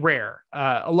pretty rare.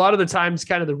 A lot of the times,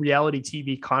 kind of the reality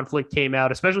TV conflict came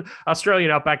out, especially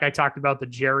Australian Outback. I talked about the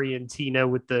Jerry and Tina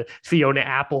with the Fiona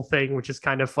Apple thing, which is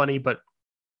kind of funny. But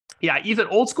yeah, Ethan,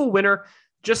 old school winner.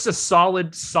 Just a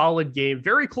solid game,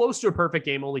 very close to a perfect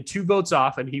game, only 2 votes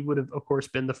off. And he would have, of course,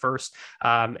 been the first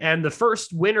and the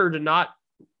first winner to not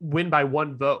win by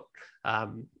 1 vote.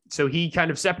 So he kind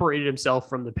of separated himself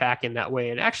from the pack in that way.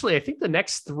 And actually, I think the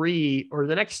next 3 or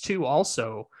the next 2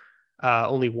 also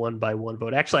only won by 1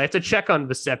 vote. Actually, I have to check on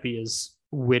Vesepia's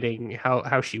winning,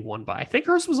 how she won by. I think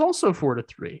hers was also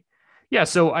 4-3. Yeah,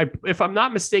 so if I'm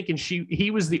not mistaken,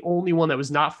 he was the only one that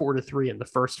was not 4-3 in the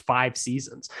first 5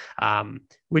 seasons,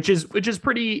 which is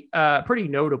pretty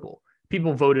notable.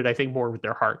 People voted, I think, more with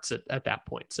their hearts at that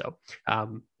point. So,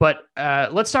 but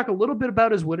let's talk a little bit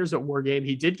about his Winners at War game.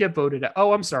 He did get voted.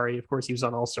 Oh, I'm sorry. Of course, he was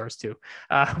on All Stars too.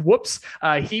 Whoops.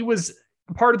 He was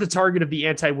part of the target of the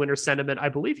anti-winner sentiment. I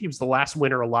believe he was the last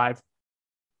winner alive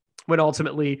when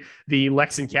ultimately the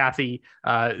Lex and Kathy,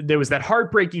 there was that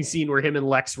heartbreaking scene where him and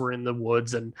Lex were in the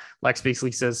woods and Lex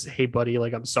basically says, "Hey buddy,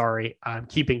 like, I'm sorry, I'm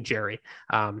keeping Jerry."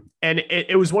 And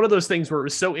it was one of those things where it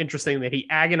was so interesting that he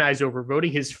agonized over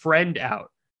voting his friend out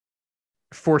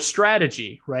for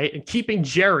strategy, right? And keeping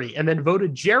Jerry, and then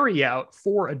voted Jerry out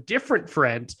for a different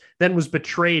friend, then was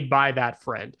betrayed by that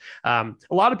friend. A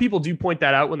lot of people do point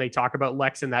that out when they talk about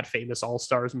Lex in that famous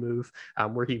All-Stars move,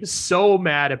 where he was so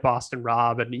mad at Boston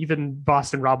Rob, and even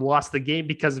Boston Rob lost the game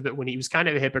because of it when he was kind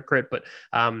of a hypocrite. But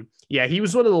yeah, he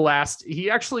was one of the last.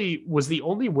 He actually was the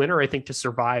only winner, I think, to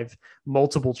survive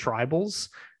multiple tribals.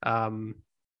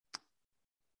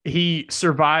 He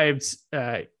survived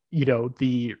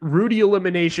the Rudy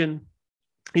elimination.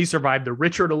 He survived the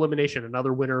Richard elimination,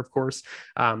 another winner, of course.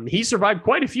 He survived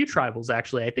quite a few tribals,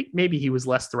 actually. I think maybe he was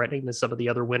less threatening than some of the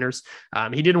other winners.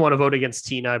 He didn't want to vote against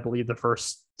Tina, I believe, the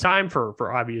first time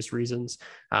for obvious reasons.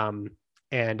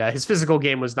 And his physical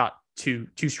game was not too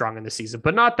strong in the season,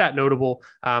 but not that notable.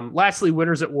 Lastly,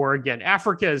 Winners at War. Again,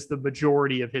 Africa is the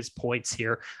majority of his points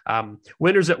here.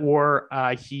 Winners at War,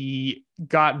 he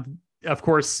got, of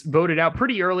course, voted out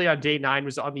pretty early on day 9,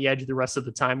 was on the edge the rest of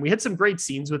the time. We had some great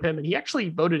scenes with him, and he actually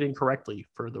voted incorrectly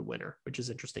for the winner, which is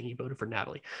interesting. He voted for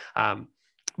Natalie.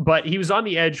 But he was on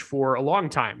the edge for a long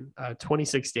time,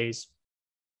 26 days.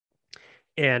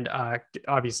 And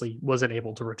obviously wasn't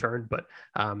able to return, but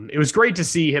it was great to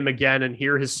see him again and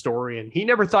hear his story. And he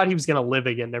never thought he was going to live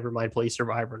again, never mind play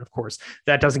Survivor. And of course,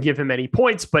 that doesn't give him any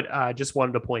points, but just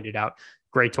wanted to point it out.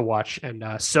 Great to watch, and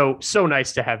so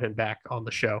nice to have him back on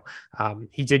the show.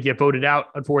 He did get voted out,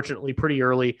 unfortunately, pretty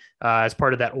early as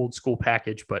part of that old school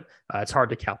package, but it's hard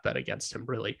to count that against him,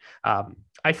 really.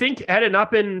 I think had it not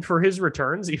been for his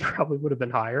returns, he probably would have been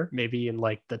higher, maybe in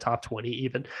like the top 20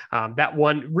 even. That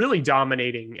one really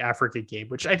dominating Africa game,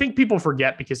 which I think people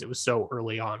forget because it was so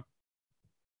early on.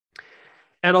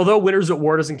 And although Winners at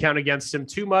War doesn't count against him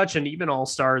too much, and even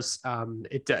All-Stars,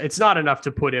 it's not enough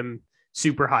to put him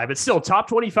super high, but still top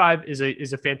 25 is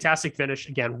a fantastic finish.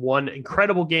 Again, 1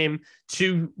 incredible game,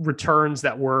 2 returns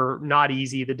that were not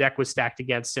easy. The deck was stacked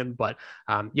against him, but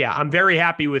yeah, I'm very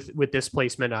happy with this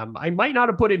placement. I might not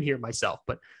have put him here myself,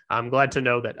 but I'm glad to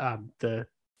know that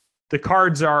the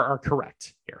cards are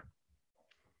correct here.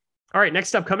 All right,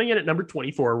 next up, coming in at number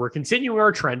 24, we're continuing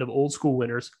our trend of old school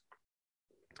winners.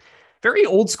 Very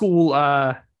old school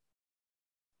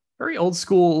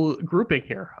grouping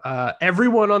here.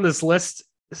 Everyone on this list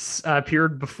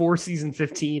appeared before season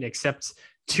 15, except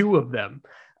 2 of them.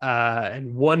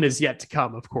 And 1 is yet to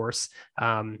come, of course.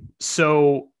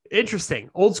 So interesting.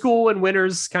 Old school and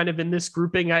winners kind of in this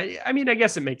grouping. I mean, I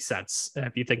guess it makes sense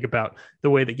if you think about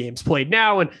the way the game's played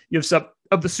now. And you have some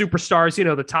of the superstars,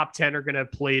 the top 10 are going to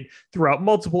have played throughout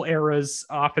multiple eras,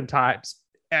 oftentimes.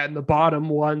 And the bottom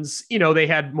ones, they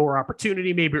had more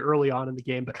opportunity maybe early on in the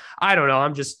game, but I don't know.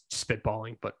 I'm just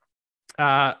spitballing, but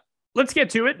let's get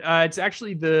to it. It's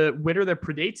actually the winner that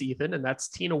predates Ethan, and that's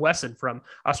Tina Wesson from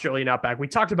Australian Outback. We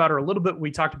talked about her a little bit. We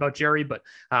talked about Jerry, but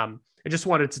I just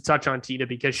wanted to touch on Tina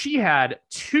because she had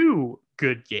 2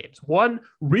 good games. One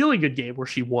really good game where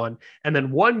she won, and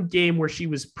then one game where she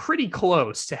was pretty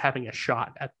close to having a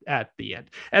shot at the end.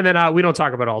 And then we don't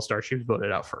talk about All-Star. She was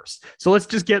voted out first. So let's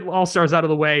just get All-Stars out of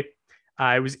the way.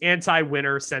 It was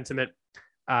anti-winner sentiment.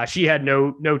 She had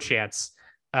no chance.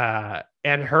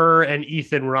 And her and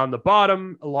Ethan were on the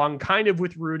bottom, along kind of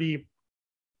with Rudy.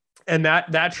 And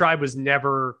that tribe was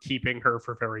never keeping her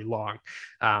for very long.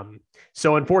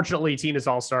 So unfortunately, Tina's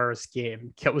All-Stars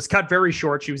game was cut very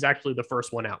short. She was actually the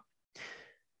first one out.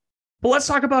 But let's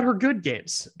talk about her good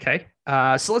games. Okay.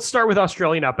 So let's start with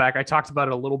Australian Outback. I talked about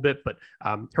it a little bit, but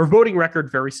her voting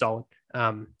record, very solid.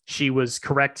 She was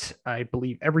correct, I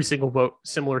believe, every single vote,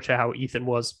 similar to how Ethan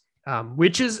was.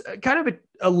 Which is kind of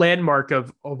a landmark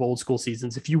of old school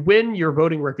seasons. If you win, your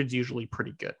voting record's usually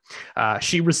pretty good.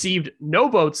 She received no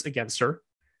votes against her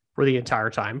for the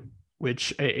entire time,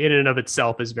 which in and of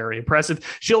itself is very impressive.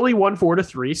 She only won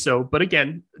 4-3. So, but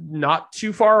again, not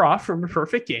too far off from a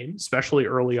perfect game, especially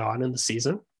early on in the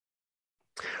season.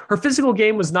 Her physical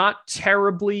game was not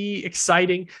terribly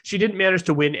exciting. She didn't manage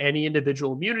to win any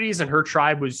individual immunities, and her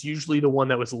tribe was usually the one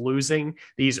that was losing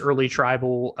these early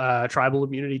tribal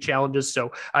immunity challenges.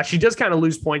 So she does kind of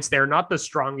lose points there. Not the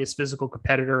strongest physical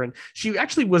competitor, and she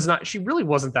actually was not. She really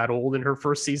wasn't that old in her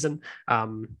first season.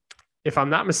 If I'm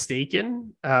not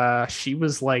mistaken, she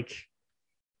was like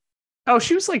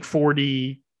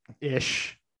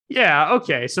 40-ish. Yeah,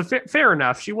 okay. So fair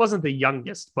enough. She wasn't the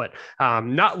youngest, but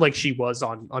not like she was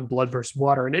on Blood vs.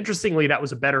 Water. And interestingly, that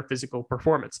was a better physical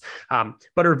performance.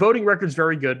 But her voting record's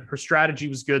very good. Her strategy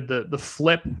was good. The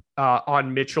flip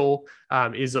on Mitchell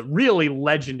is a really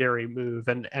legendary move.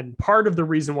 And part of the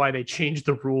reason why they changed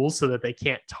the rules so that they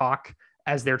can't talk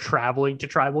as they're traveling to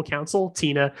tribal council.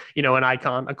 Tina, an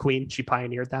icon, a queen, she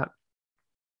pioneered that.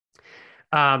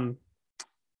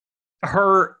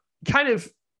 Her kind of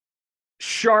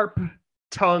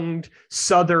sharp-tongued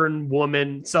Southern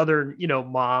woman, Southern,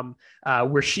 mom,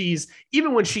 where she's,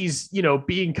 even when she's,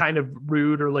 being kind of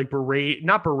rude or like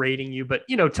not berating you, but,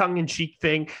 tongue-in-cheek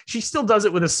thing, she still does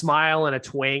it with a smile and a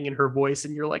twang in her voice.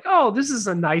 And you're like, oh, this is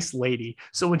a nice lady.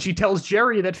 So when she tells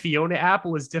Jerry that Fiona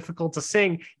Apple is difficult to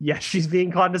sing, yes, she's being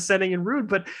condescending and rude,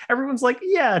 but everyone's like,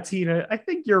 yeah, Tina, I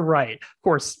think you're right. Of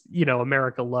course,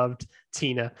 America loved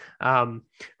Tina.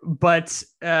 But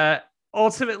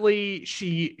ultimately,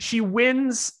 she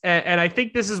wins, and I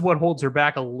think this is what holds her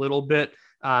back a little bit.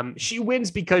 She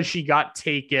wins because she got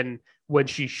taken when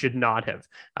she should not have.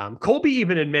 Colby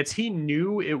even admits he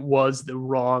knew it was the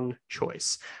wrong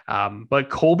choice. But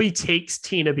Colby takes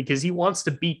Tina because he wants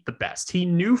to beat the best. He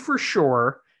knew for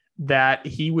sure that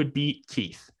he would beat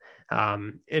Keith.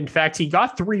 In fact, he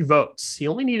got 3 votes. He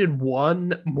only needed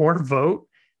 1 more vote,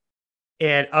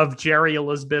 and of Jerry,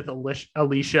 Elizabeth,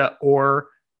 Alicia, or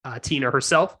Tina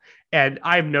herself. And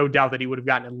I have no doubt that he would have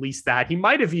gotten at least that. He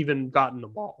might have even gotten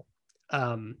them all.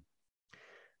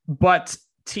 But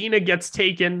Tina gets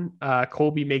taken.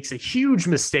 Colby makes a huge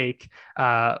mistake,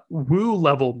 Woo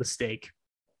level mistake,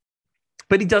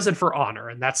 but he does it for honor.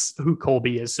 And that's who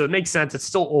Colby is. So it makes sense. It's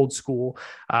still old school.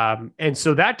 And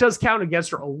so that does count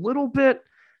against her a little bit.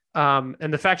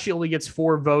 And the fact she only gets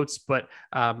 4 votes, but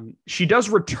she does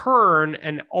return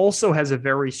and also has a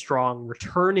very strong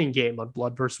returning game on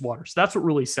Blood vs. Water. So that's what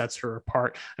really sets her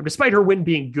apart. And despite her win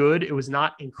being good, it was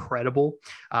not incredible.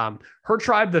 Her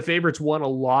tribe, the favorites, won a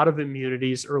lot of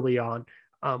immunities early on.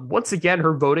 Once again,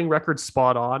 her voting record's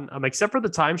spot on, except for the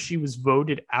time she was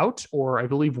voted out, or I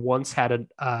believe once had an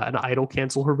idol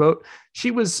cancel her vote.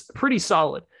 She was pretty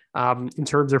solid in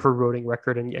terms of her voting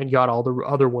record and got all the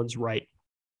other ones right.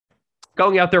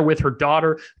 Going out there with her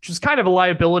daughter, which was kind of a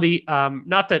liability.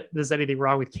 Not that there's anything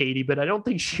wrong with Katie, but I don't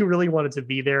think she really wanted to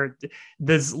be there.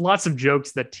 There's lots of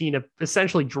jokes that Tina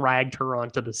essentially dragged her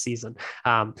onto the season,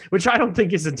 which I don't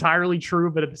think is entirely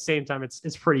true, but at the same time,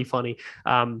 it's pretty funny.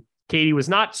 Katie was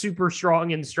not super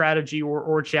strong in strategy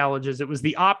or challenges. It was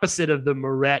the opposite of the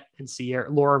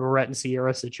Laura Moret and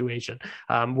Sierra situation,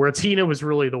 where Tina was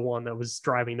really the one that was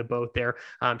driving the boat there.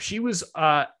 She was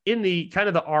in the kind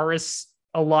of the Aris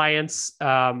alliance,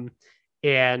 and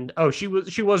she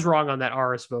was wrong on that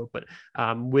RS vote, but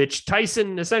which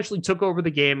Tyson essentially took over the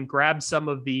game, grabbed some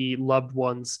of the loved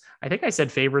ones. I think I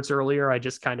said favorites earlier. I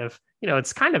just kind of,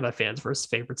 it's kind of a fans versus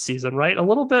favorites season, right? A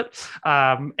little bit.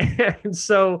 And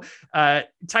so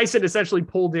Tyson essentially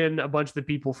pulled in a bunch of the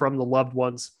people from the loved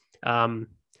ones,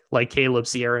 like Caleb,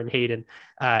 Sierra, and Hayden,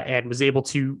 and was able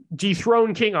to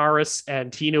dethrone King Aris,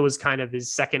 and Tina was kind of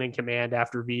his second in command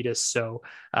after Vetus. So,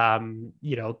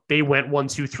 they went 1,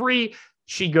 2, 3.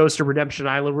 she goes to Redemption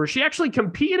Island, where she actually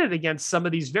competed against some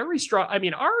of these very strong. I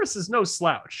mean, Aris is no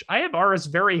slouch. I have Aris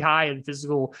very high in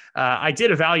physical. I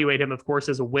did evaluate him, of course,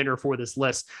 as a winner for this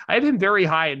list. I have him very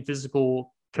high in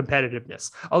physical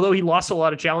competitiveness. Although he lost a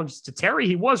lot of challenges to Terry,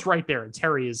 he was right there. And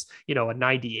Terry is, a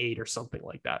 98 or something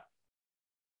like that.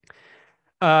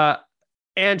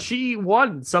 And she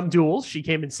won some duels. She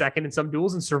came in second in some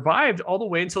duels and survived all the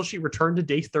way until she returned to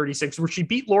day 36, where she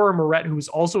beat Laura Moret, who was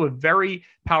also a very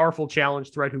powerful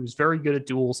challenge threat, who was very good at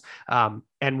duels,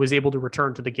 and was able to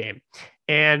return to the game.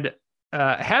 And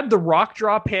had the rock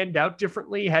draw panned out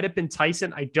differently, had it been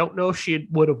Tyson, I don't know if she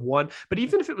would have won. But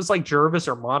even if it was like Jervis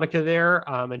or Monica there,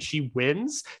 and she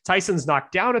wins, Tyson's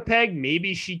knocked down a peg.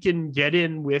 Maybe she can get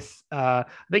in with, I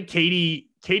think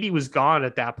Katie was gone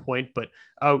at that point, but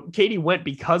Katie went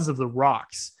because of the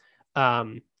rocks.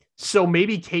 So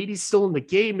maybe Katie's still in the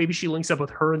game. Maybe she links up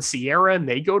with her and Sierra and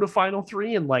they go to final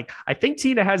three. And I think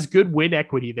Tina has good win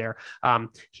equity there.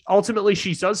 Ultimately,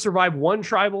 she does survive one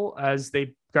tribal as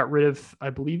they got rid of, I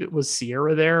believe it was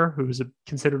Sierra there, who was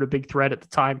considered a big threat at the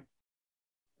time.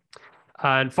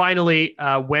 And finally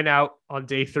went out on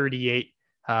day 38.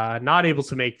 Not able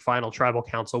to make final tribal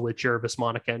council with Jervis,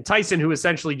 Monica, and Tyson, who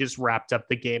essentially just wrapped up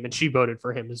the game, and she voted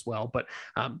for him as well. But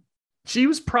she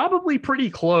was probably pretty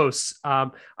close.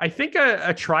 I think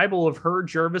a tribal of her,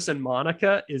 Jervis, and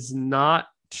Monica is not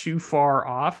too far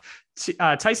off.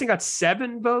 Tyson got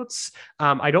 7 votes.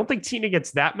 I don't think Tina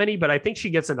gets that many, but I think she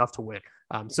gets enough to win.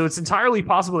 So it's entirely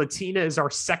possible that Tina is our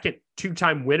second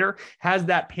 2-time winner. Has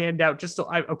that panned out?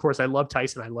 Of course, I love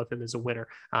Tyson. I love him as a winner.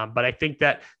 But I think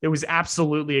that there was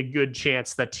absolutely a good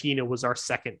chance that Tina was our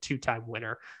second 2-time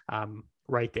winner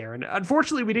right there. And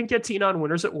unfortunately, we didn't get Tina on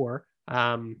Winners at War.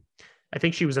 I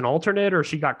think she was an alternate, or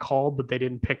she got called, but they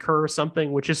didn't pick her or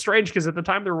something, which is strange because at the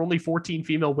time there were only 14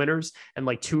 female winners and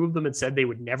 2 of them had said they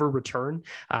would never return.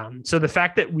 So the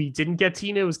fact that we didn't get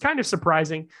Tina was kind of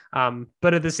surprising.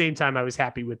 But at the same time, I was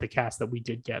happy with the cast that we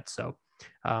did get. So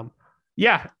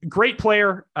yeah, great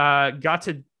player. Got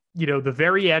to, the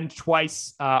very end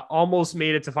twice, almost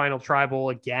made it to final tribal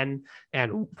again,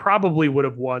 and probably would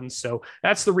have won. So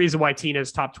that's the reason why Tina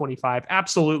is top 25.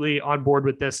 Absolutely on board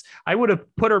with this. I would have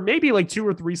put her maybe 2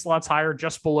 or 3 slots higher,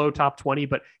 just below top 20,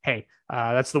 but hey,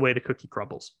 that's the way the cookie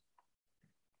crumbles.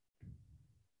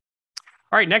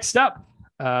 All right, next up.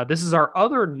 This is our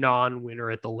other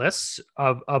non-winner at the list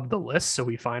of the list. So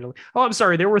we finally, I'm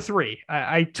sorry, there were 3.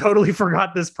 I totally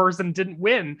forgot this person didn't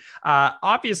win.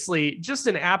 Obviously, just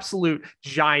an absolute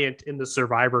giant in the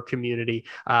Survivor community.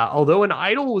 Although an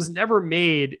idol was never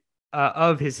made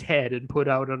of his head and put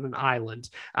out on an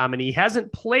island. And he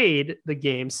hasn't played the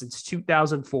game since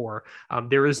 2004.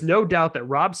 There is no doubt that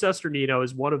Rob Cesternino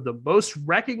is one of the most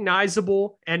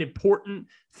recognizable and important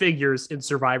figures in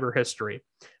Survivor history.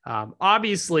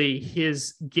 Obviously,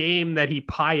 his game that he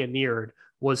pioneered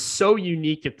was so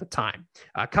unique at the time.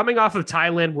 Coming off of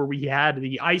Thailand, where we had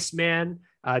the Iceman,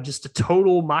 just a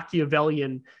total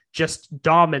Machiavellian just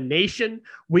domination,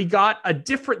 we got a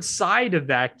different side of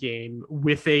that game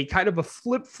with a kind of a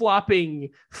flip-flopping,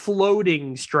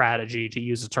 floating strategy, to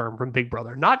use a term from Big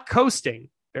Brother. Not coasting,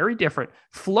 very different.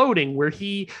 Floating, where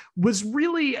he was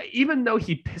really, even though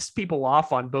he pissed people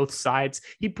off on both sides,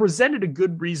 he presented a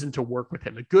good reason to work with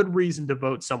him, a good reason to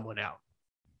vote someone out.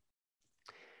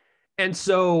 And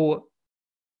so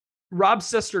Rob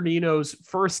Cesternino's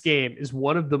first game is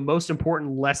one of the most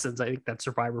important lessons I think that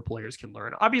Survivor players can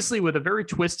learn. Obviously, with a very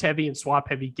twist-heavy and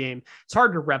swap-heavy game, it's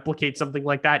hard to replicate something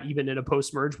like that, even in a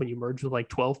post-merge when you merge with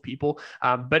 12 people.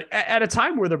 But at a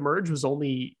time where the merge was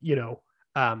only,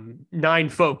 9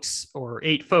 folks or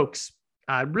 8 folks,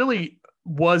 really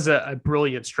was a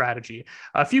brilliant strategy.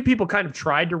 A few people kind of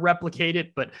tried to replicate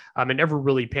it, but it never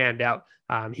really panned out.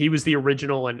 He was the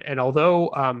original, and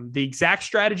although the exact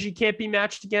strategy can't be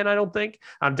matched again, I don't think,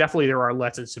 definitely there are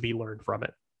lessons to be learned from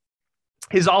it.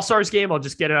 His All-Stars game, I'll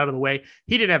just get it out of the way.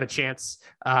 He didn't have a chance.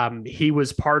 He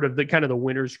was part of the kind of the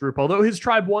winners group. Although his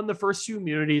tribe won the first 2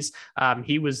 immunities,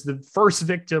 he was the first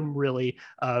victim, really,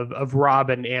 of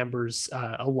Rob and Amber's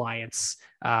alliance,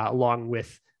 along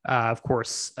with, of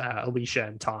course, Alicia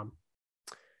and Tom.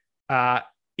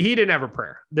 He didn't have a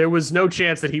prayer. There was no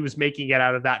chance that he was making it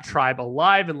out of that tribe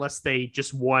alive unless they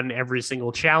just won every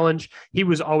single challenge. He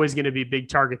was always going to be a big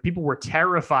target. People were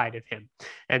terrified of him.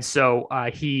 And so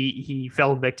he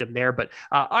fell victim there. But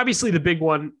obviously the big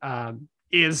one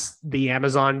is the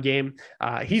Amazon game.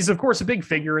 He's, of course, a big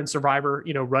figure in Survivor,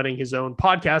 running his own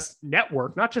podcast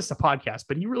network, not just a podcast,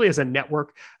 but he really has a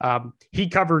network. He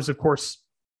covers, of course,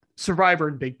 Survivor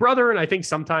and Big Brother, and I think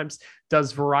sometimes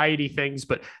does variety things,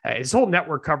 but his whole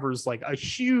network covers like a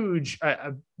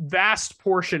vast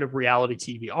portion of reality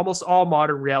TV. Almost all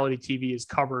modern reality TV is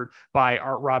covered by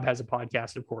Art. Rob has a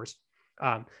podcast, of course.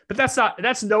 But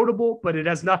that's notable, but it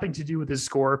has nothing to do with his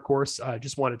score, of course.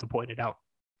 Just wanted to point it out.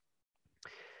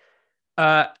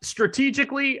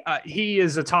 Strategically, he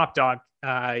is a top dog.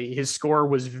 His score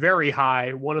was very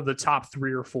high, one of the top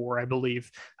 3 or 4, I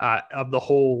believe, of the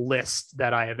whole list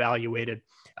that I evaluated.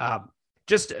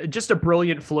 Just a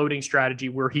brilliant floating strategy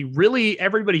where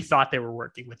everybody thought they were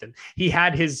working with him. He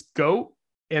had his GOAT,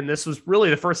 and this was really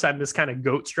the first time this kind of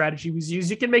GOAT strategy was used.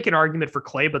 You can make an argument for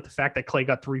Clay, but the fact that Clay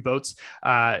got 3 votes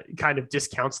kind of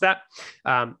discounts that.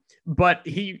 But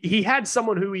he had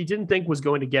someone who he didn't think was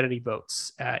going to get any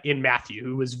votes in Matthew,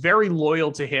 who was very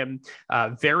loyal to him,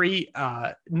 very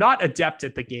not adept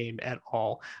at the game at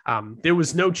all. There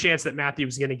was no chance that Matthew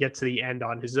was going to get to the end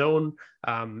on his own.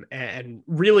 And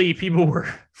really people were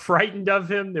frightened of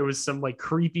him. There was some like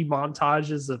creepy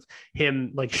montages of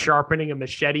him like sharpening a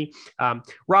machete.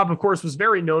 Rob, of course, was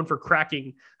very known for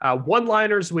cracking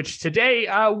one-liners, which today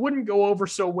wouldn't go over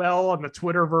so well on the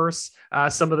Twitterverse.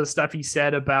 Some of the stuff he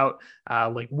said about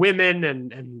like women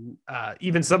and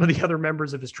even some of the other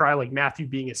members of his trial, like Matthew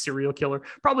being a serial killer,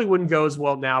 probably wouldn't go as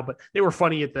well now, but they were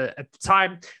funny at the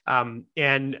time.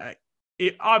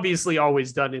 It obviously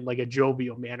always done in like a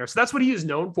jovial manner. So that's what he is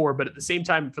known for. But at the same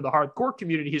time, for the hardcore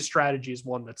community, his strategy is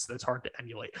one that's hard to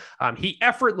emulate. He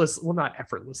not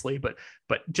effortlessly, but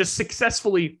just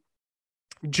successfully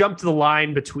jumped the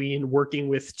line between working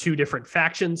with 2 different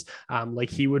factions. Like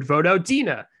he would vote out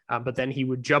Dina, but then he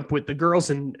would jump with the girls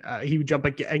and he would jump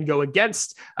and go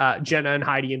against Jenna and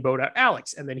Heidi and vote out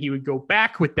Alex. And then he would go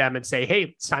back with them and say, hey,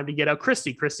 it's time to get out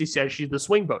Christy. Christy says she's the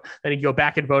swing vote. Then he'd go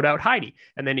back and vote out Heidi.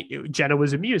 And then Jenna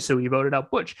was amused, so he voted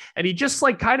out Butch. And he just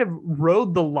like kind of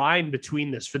rode the line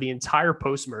between this for the entire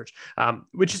post-merge,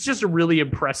 which is just a really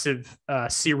impressive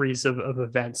series of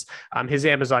events. His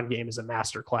Amazon game is a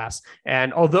masterclass.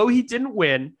 And although he didn't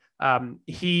win,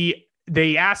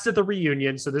 they asked at the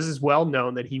reunion, so this is well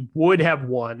known that he would have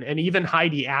won. And even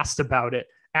Heidi asked about it,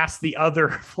 asked the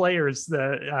other players,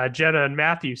 Jenna and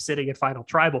Matthew sitting at Final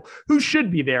Tribal, who should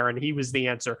be there, and he was the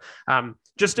answer.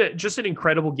 Just an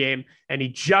incredible game, and he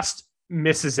just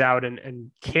misses out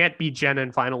and can't beat Jenna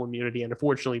in Final Immunity, and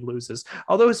unfortunately loses.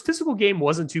 Although his physical game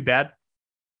wasn't too bad.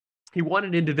 He won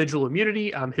an individual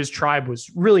immunity. His tribe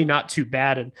was really not too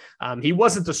bad. And he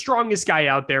wasn't the strongest guy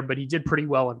out there, but he did pretty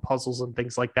well in puzzles and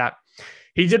things like that.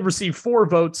 He did receive 4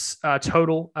 votes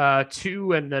total,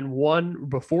 2 and then 1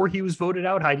 before he was voted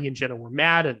out. Heidi and Jenna were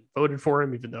mad and voted for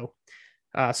him, even though,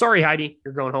 sorry, Heidi,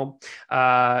 you're going home.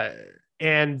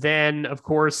 And then, of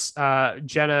course,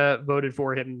 Jenna voted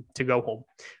for him to go home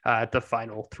at the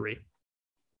final 3.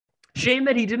 Shame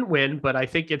that he didn't win, but I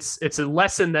think it's a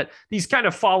lesson that these kind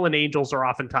of fallen angels are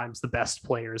oftentimes the best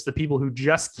players, the people who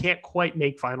just can't quite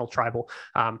make Final Tribal.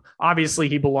 Obviously,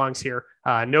 he belongs here.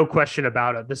 No question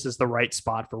about it. This is the right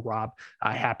spot for Rob.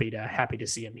 Happy to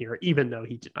see him here, even though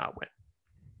he did not win.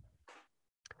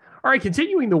 All right,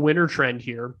 continuing the winner trend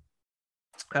here,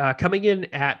 coming in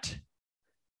at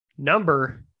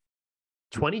number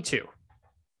 22.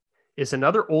 Is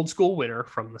another old school winner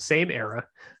from the same era.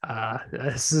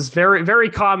 This is very, very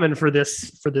common for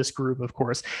this group, of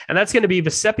course. And that's going to be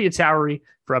Vecepia Towery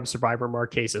from Survivor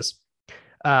Marquesas.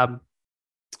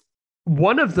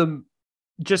 One of them,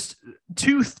 just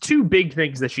two big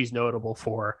things that she's notable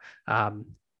for.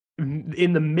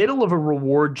 In the middle of a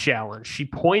reward challenge, she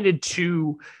pointed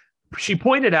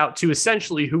out to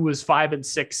essentially who was 5 and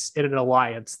 6 in an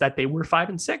alliance that they were 5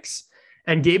 and 6.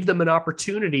 And gave them an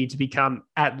opportunity to become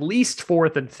at least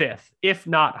 4th and 5th, if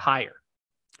not higher.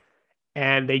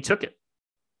 And they took it.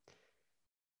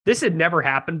 This had never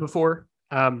happened before.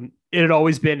 It had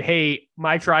always been, hey,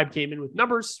 my tribe came in with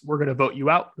numbers. We're going to vote you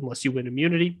out unless you win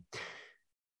immunity.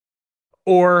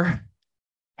 Or,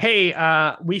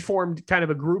 hey, we formed kind of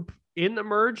a group in the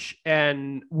merge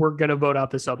and we're going to vote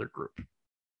out this other group.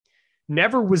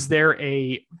 Never was there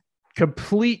a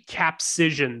complete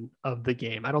capsition of the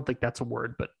game. I don't think that's a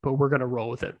word, but we're going to roll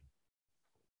with it.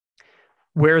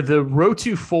 Where the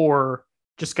Rotu 4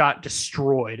 just got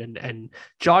destroyed and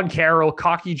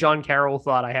cocky John Carroll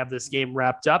thought I have this game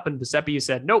wrapped up, and Vecepia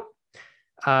said, nope,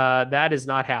 that is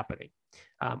not happening.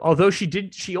 Although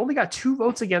she only got 2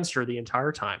 votes against her the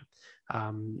entire time.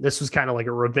 This was kind of like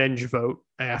a revenge vote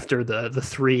after the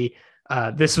 3.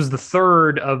 This was the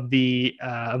 3rd of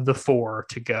the 4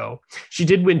 to go. She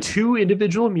did win 2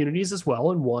 individual immunities as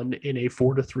well, and 1 in a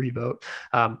 4-3 vote.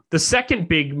 The second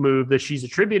big move that she's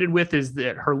attributed with is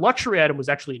that her luxury item was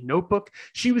actually a notebook.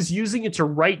 She was using it to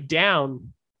write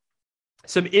down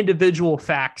some individual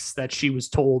facts that she was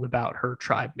told about her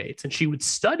tribe mates, and she would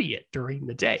study it during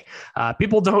the day.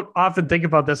 People don't often think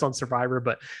about this on Survivor,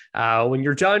 but when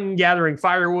you're done gathering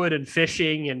firewood and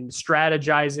fishing and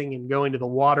strategizing and going to the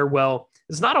water well,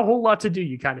 there's not a whole lot to do.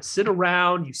 You kind of sit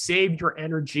around, you save your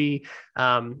energy.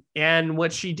 And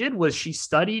what she did was she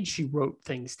studied, she wrote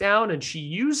things down, and she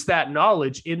used that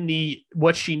knowledge in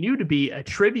what she knew to be a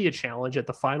trivia challenge at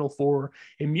the Final Four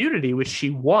immunity, which she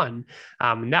won.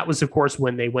 And that was, of course,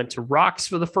 when they went to rocks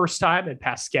for the first time and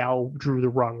Pascal drew the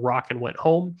wrong rock and went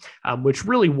home, which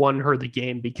really won her the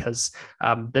game because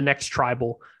the next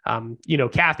tribal,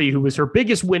 Kathy, who was her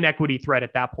biggest win equity threat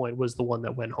at that point, was the one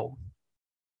that went home.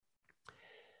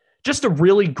 Just a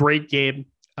really great game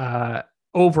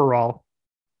overall.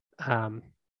 But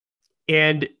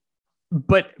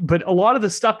a lot of the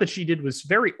stuff that she did was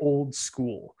very old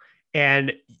school.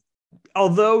 And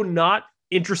although not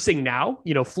interesting now,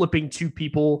 flipping 2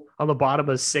 people on the bottom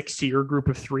of 6 to your group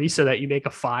of 3 so that you make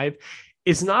a 5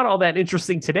 is not all that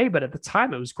interesting today, but at the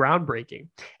time it was groundbreaking.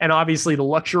 And obviously the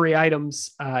luxury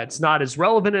items, it's not as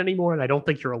relevant anymore. And I don't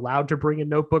think you're allowed to bring a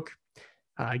notebook.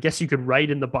 I guess you could write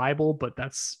in the Bible, but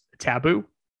that's taboo.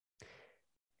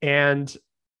 And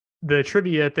the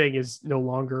trivia thing is no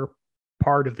longer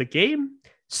part of the game.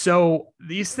 So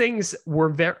these things were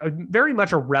very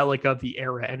much a relic of the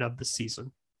era and of the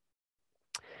season.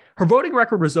 Her voting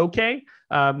record was okay.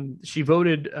 She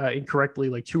voted incorrectly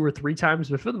like 2 or 3 times,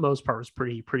 but for the most part was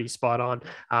pretty spot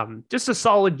on. Just a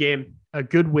solid game, a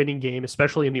good winning game,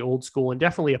 especially in the old school, and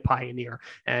definitely a pioneer.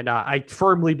 And I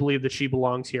firmly believe that she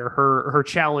belongs here. Her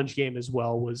challenge game as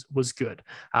well was good.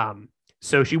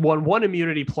 So she won 1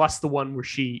 immunity plus the one where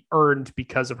she earned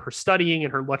because of her studying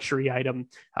and her luxury item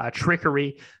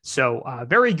trickery. So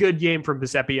very good game from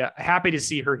Vezeppia. Happy to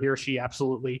see her here. She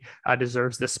absolutely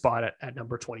deserves this spot at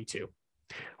number 22.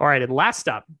 All right. And last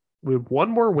up, we have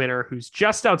one more winner who's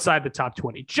just outside the top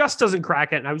 20, just doesn't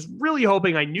crack it. And I was really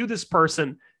hoping I knew this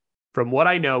person from what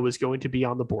I know was going to be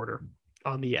on the border,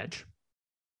 on the edge.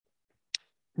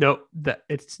 No,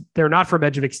 they're not from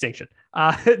Edge of Extinction.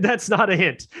 That's not a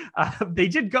hint. They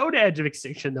did go to Edge of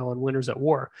Extinction, though, on Winners at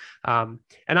War. And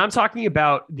I'm talking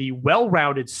about the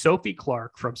well-rounded Sophie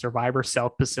Clark from Survivor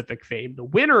South Pacific fame, the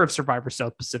winner of Survivor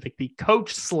South Pacific, the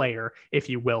coach slayer, if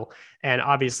you will, and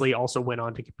obviously also went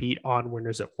on to compete on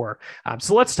Winners at War.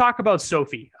 So let's talk about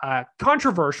Sophie.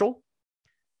 Controversial.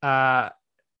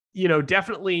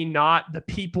 Definitely not the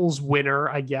people's winner,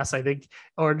 I guess, I think,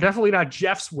 or definitely not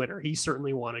Jeff's winner. He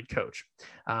certainly wanted coach.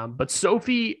 But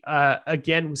Sophie,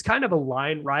 again, was kind of a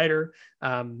line rider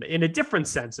in a different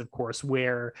sense, of course,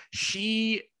 where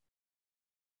she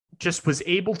just was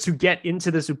able to get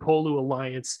into this Upolu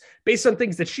alliance based on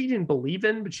things that she didn't believe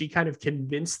in, but she kind of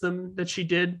convinced them that she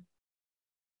did.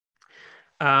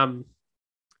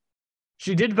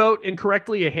 She did vote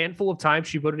incorrectly a handful of times.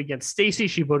 She voted against Stacy.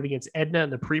 She voted against Edna in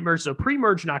the pre-merge. So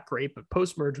pre-merge, not great, but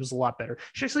post-merge was a lot better.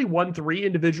 She actually won 3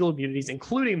 individual immunities,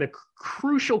 including the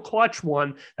crucial clutch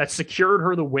one that secured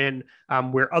her the win,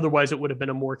 where otherwise it would have been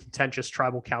a more contentious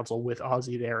tribal council with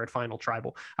Ozzy there at Final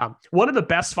Tribal. One of the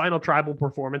best Final Tribal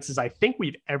performances I think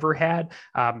we've ever had.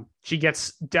 She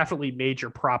gets definitely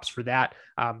major props for that,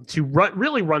 to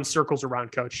really run circles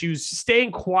around coach. She was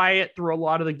staying quiet through a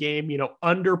lot of the game,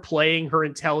 underplaying her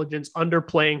intelligence,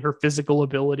 underplaying her physical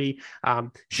ability.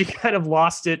 She kind of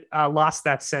lost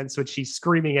that sense when she's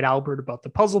screaming at Albert about the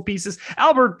puzzle pieces.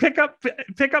 Albert, pick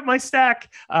up my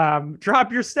stack.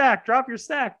 Drop your stack.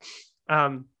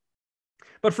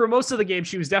 But for most of the game,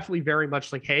 she was definitely very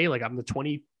much like, hey, like I'm the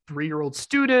 23-year-old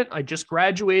student. I just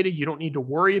graduated. You don't need to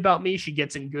worry about me. She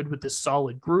gets in good with this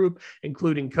solid group,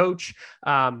 including coach.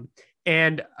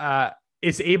 And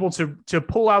is able to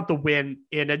pull out the win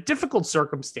in a difficult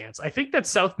circumstance. I think that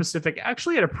South Pacific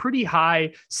actually had a pretty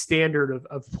high standard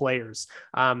of players.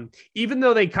 Even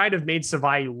though they kind of made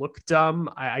Savai look dumb,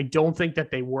 I don't think that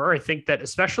they were. I think that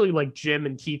especially like Jim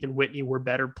and Keith and Whitney were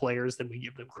better players than we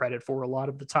give them credit for a lot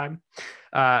of the time.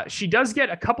 She does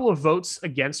get a couple of votes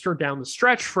against her down the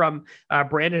stretch from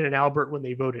Brandon and Albert when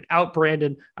they voted out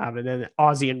Brandon, and then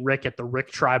Ozzy and Rick at the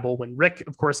Rick Tribal when Rick,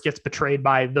 of course, gets betrayed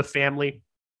by the family.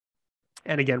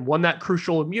 And again, won that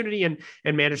crucial immunity and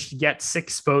managed to get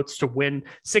 6 votes to win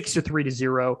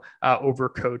 6-3-0 over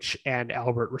Coach and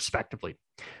Albert, respectively.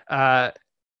 I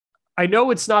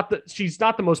know she's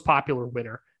not the most popular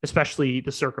winner, especially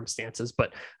the circumstances,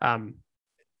 but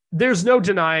there's no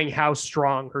denying how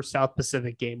strong her South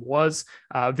Pacific game was.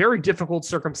 Very difficult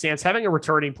circumstance, having a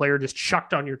returning player just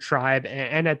chucked on your tribe,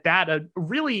 and at that, a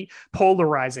really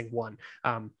polarizing one.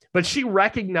 But she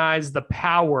recognized the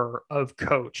power of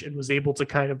Coach and was able to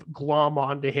kind of glom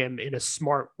onto him in a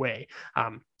smart way.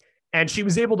 And she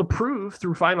was able to prove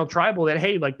through Final Tribal that,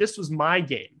 hey, like this was my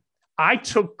game. I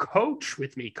took Coach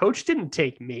with me. Coach didn't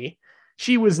take me.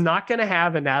 She was not going to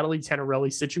have a Natalie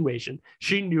Tenerelli situation.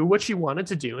 She knew what she wanted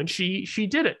to do, and she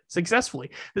did it successfully.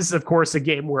 This is, of course, a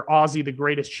game where Aussie, the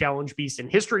greatest challenge beast in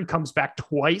history, comes back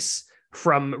twice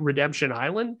from Redemption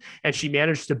Island, and she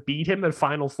managed to beat him at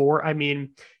Final Four. I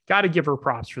mean, got to give her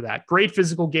props for that. Great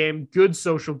physical game, good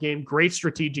social game, great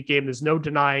strategic game. There's no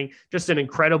denying, just an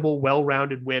incredible,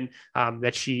 well-rounded win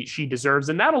that she deserves.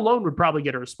 And that alone would probably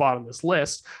get her a spot on this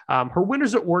list. Her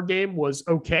Winners at War game was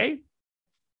okay.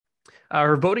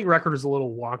 Her voting record is a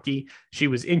little wonky. She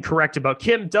was incorrect about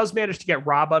Kim. Does manage to get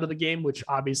Rob out of the game, which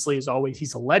obviously is always,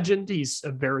 he's a legend. He's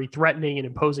a very threatening and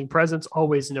imposing presence,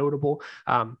 always notable.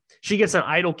 She gets an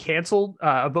idol canceled,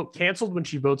 a vote canceled when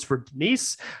she votes for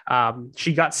Denise.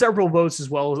 She got several votes as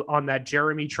well on that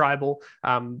Jeremy tribal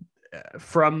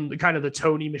from kind of the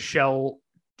Tony, Michelle,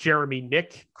 Jeremy,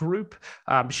 Nick group.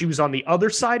 She was on the other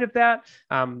side of that,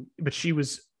 but she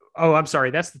was, oh, I'm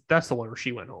sorry. That's the one where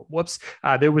she went home. Whoops.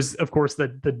 There was, of course, the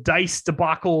dice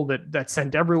debacle that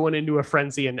sent everyone into a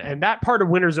frenzy. And that part of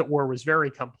Winners at War was very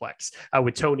complex,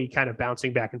 with Tony kind of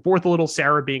bouncing back and forth a little.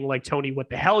 Sarah being like, Tony, what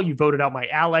the hell? You voted out my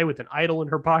ally with an idol in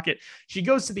her pocket. She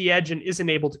goes to the edge and isn't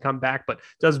able to come back, but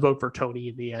does vote for Tony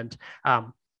in the end.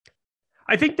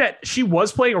 I think that she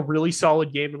was playing a really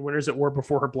solid game in Winners at War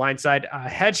before her blindside.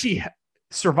 Had she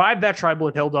survived that tribal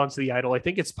and held on to the idol, I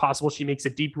think it's possible she makes a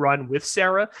deep run with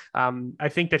Sarah. I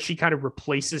think that she kind of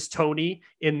replaces Tony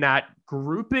in that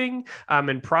grouping,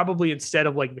 and probably instead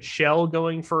of like Michelle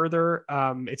going further,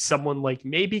 it's someone like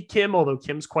maybe Kim, although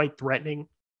Kim's quite threatening.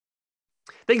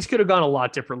 Things could have gone a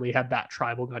lot differently had that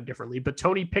tribal gone differently, but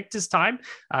Tony picked his time.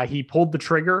 He pulled the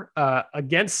trigger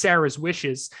against Sarah's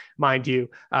wishes, mind you,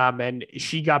 and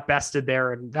she got bested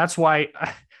there. And that's why,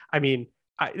 I mean,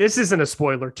 this isn't a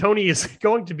spoiler. Tony is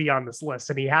going to be on this list,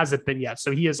 and he hasn't been yet.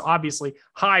 So he is obviously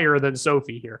higher than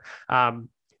Sophie here.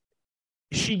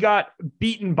 She got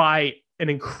beaten by an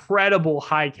incredible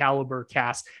high caliber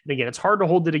cast. And again, it's hard to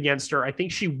hold it against her. I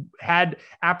think she had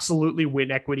absolutely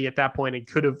win equity at that point and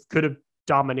could have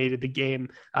dominated the game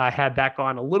had that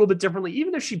gone a little bit differently.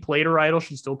 Even if she played her idol,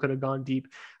 she still could have gone deep.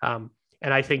 And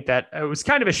I think that it was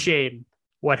kind of a shame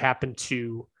what happened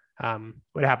to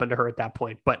her at that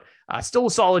point, but still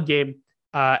a solid game,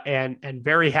 and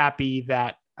very happy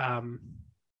that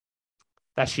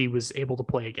that she was able to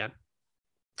play again.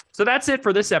 So that's it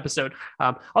for this episode.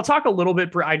 I'll talk a little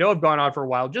bit. I know I've gone on for a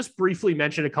while. Just briefly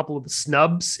mention a couple of the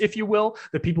snubs, if you will,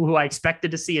 the people who I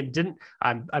expected to see and didn't.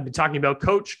 I've been talking about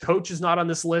Coach. Coach is not on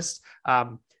this list.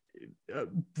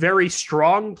 Very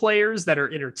strong players that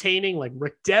are entertaining, like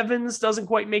Rick Devens doesn't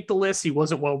quite make the list. He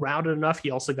wasn't well-rounded enough.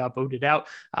 He also got voted out.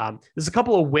 There's a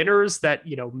couple of winners that,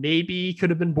 maybe could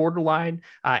have been borderline.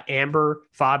 Amber,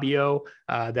 Fabio,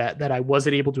 that I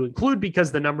wasn't able to include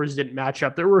because the numbers didn't match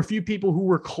up. There were a few people who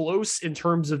were close in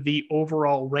terms of the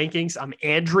overall rankings.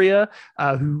 Andrea,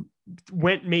 who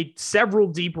made several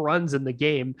deep runs in the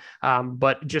game,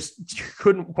 but just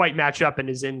couldn't quite match up and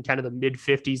is in kind of the mid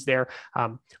 50s there.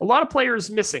 A lot of players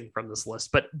missing from this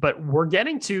list, but we're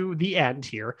getting to the end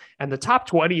here, and the top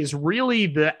 20 is really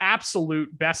the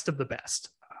absolute best of the best,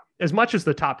 as much as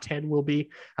the top 10 will be.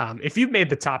 If you've made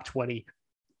the top 20,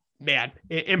 man,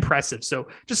 impressive. So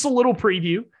just a little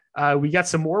preview. We got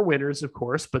some more winners, of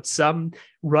course, but some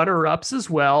runner-ups as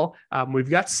well.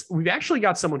 We've actually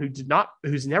got someone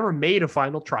who's never made a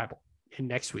final tribal in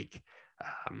next week.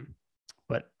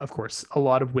 But of course, a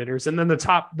lot of winners. And then the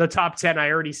top 10, I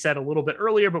already said a little bit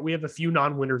earlier, but we have a few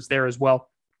non-winners there as well.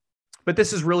 But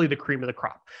this is really the cream of the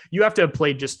crop. You have to have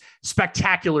played just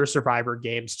spectacular Survivor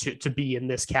games to be in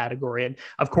this category. And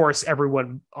of course,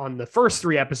 everyone on the first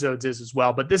 3 episodes is as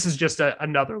well, but this is just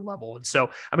another level. And so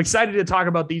I'm excited to talk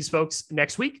about these folks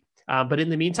next week. But in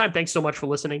the meantime, thanks so much for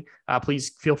listening. Please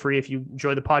feel free, if you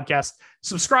enjoy the podcast,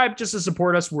 subscribe just to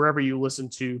support us wherever you listen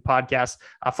to podcasts.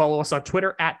 Follow us on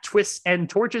Twitter at Twists and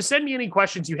Torches. Send me any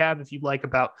questions you have if you'd like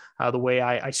about the way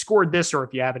I scored this, or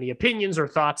if you have any opinions or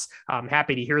thoughts, I'm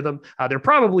happy to hear them. They're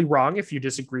probably wrong if you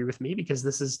disagree with me, because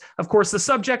this is, of course, the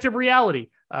subjective reality,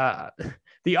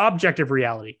 the objective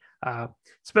reality.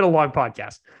 It's been a long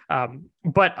podcast,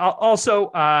 but also,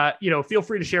 feel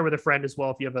free to share with a friend as well.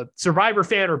 If you have a Survivor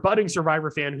fan or budding Survivor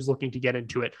fan who's looking to get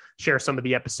into it, share some of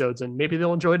the episodes and maybe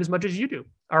they'll enjoy it as much as you do.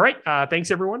 All right.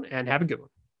 Thanks everyone, and have a good one.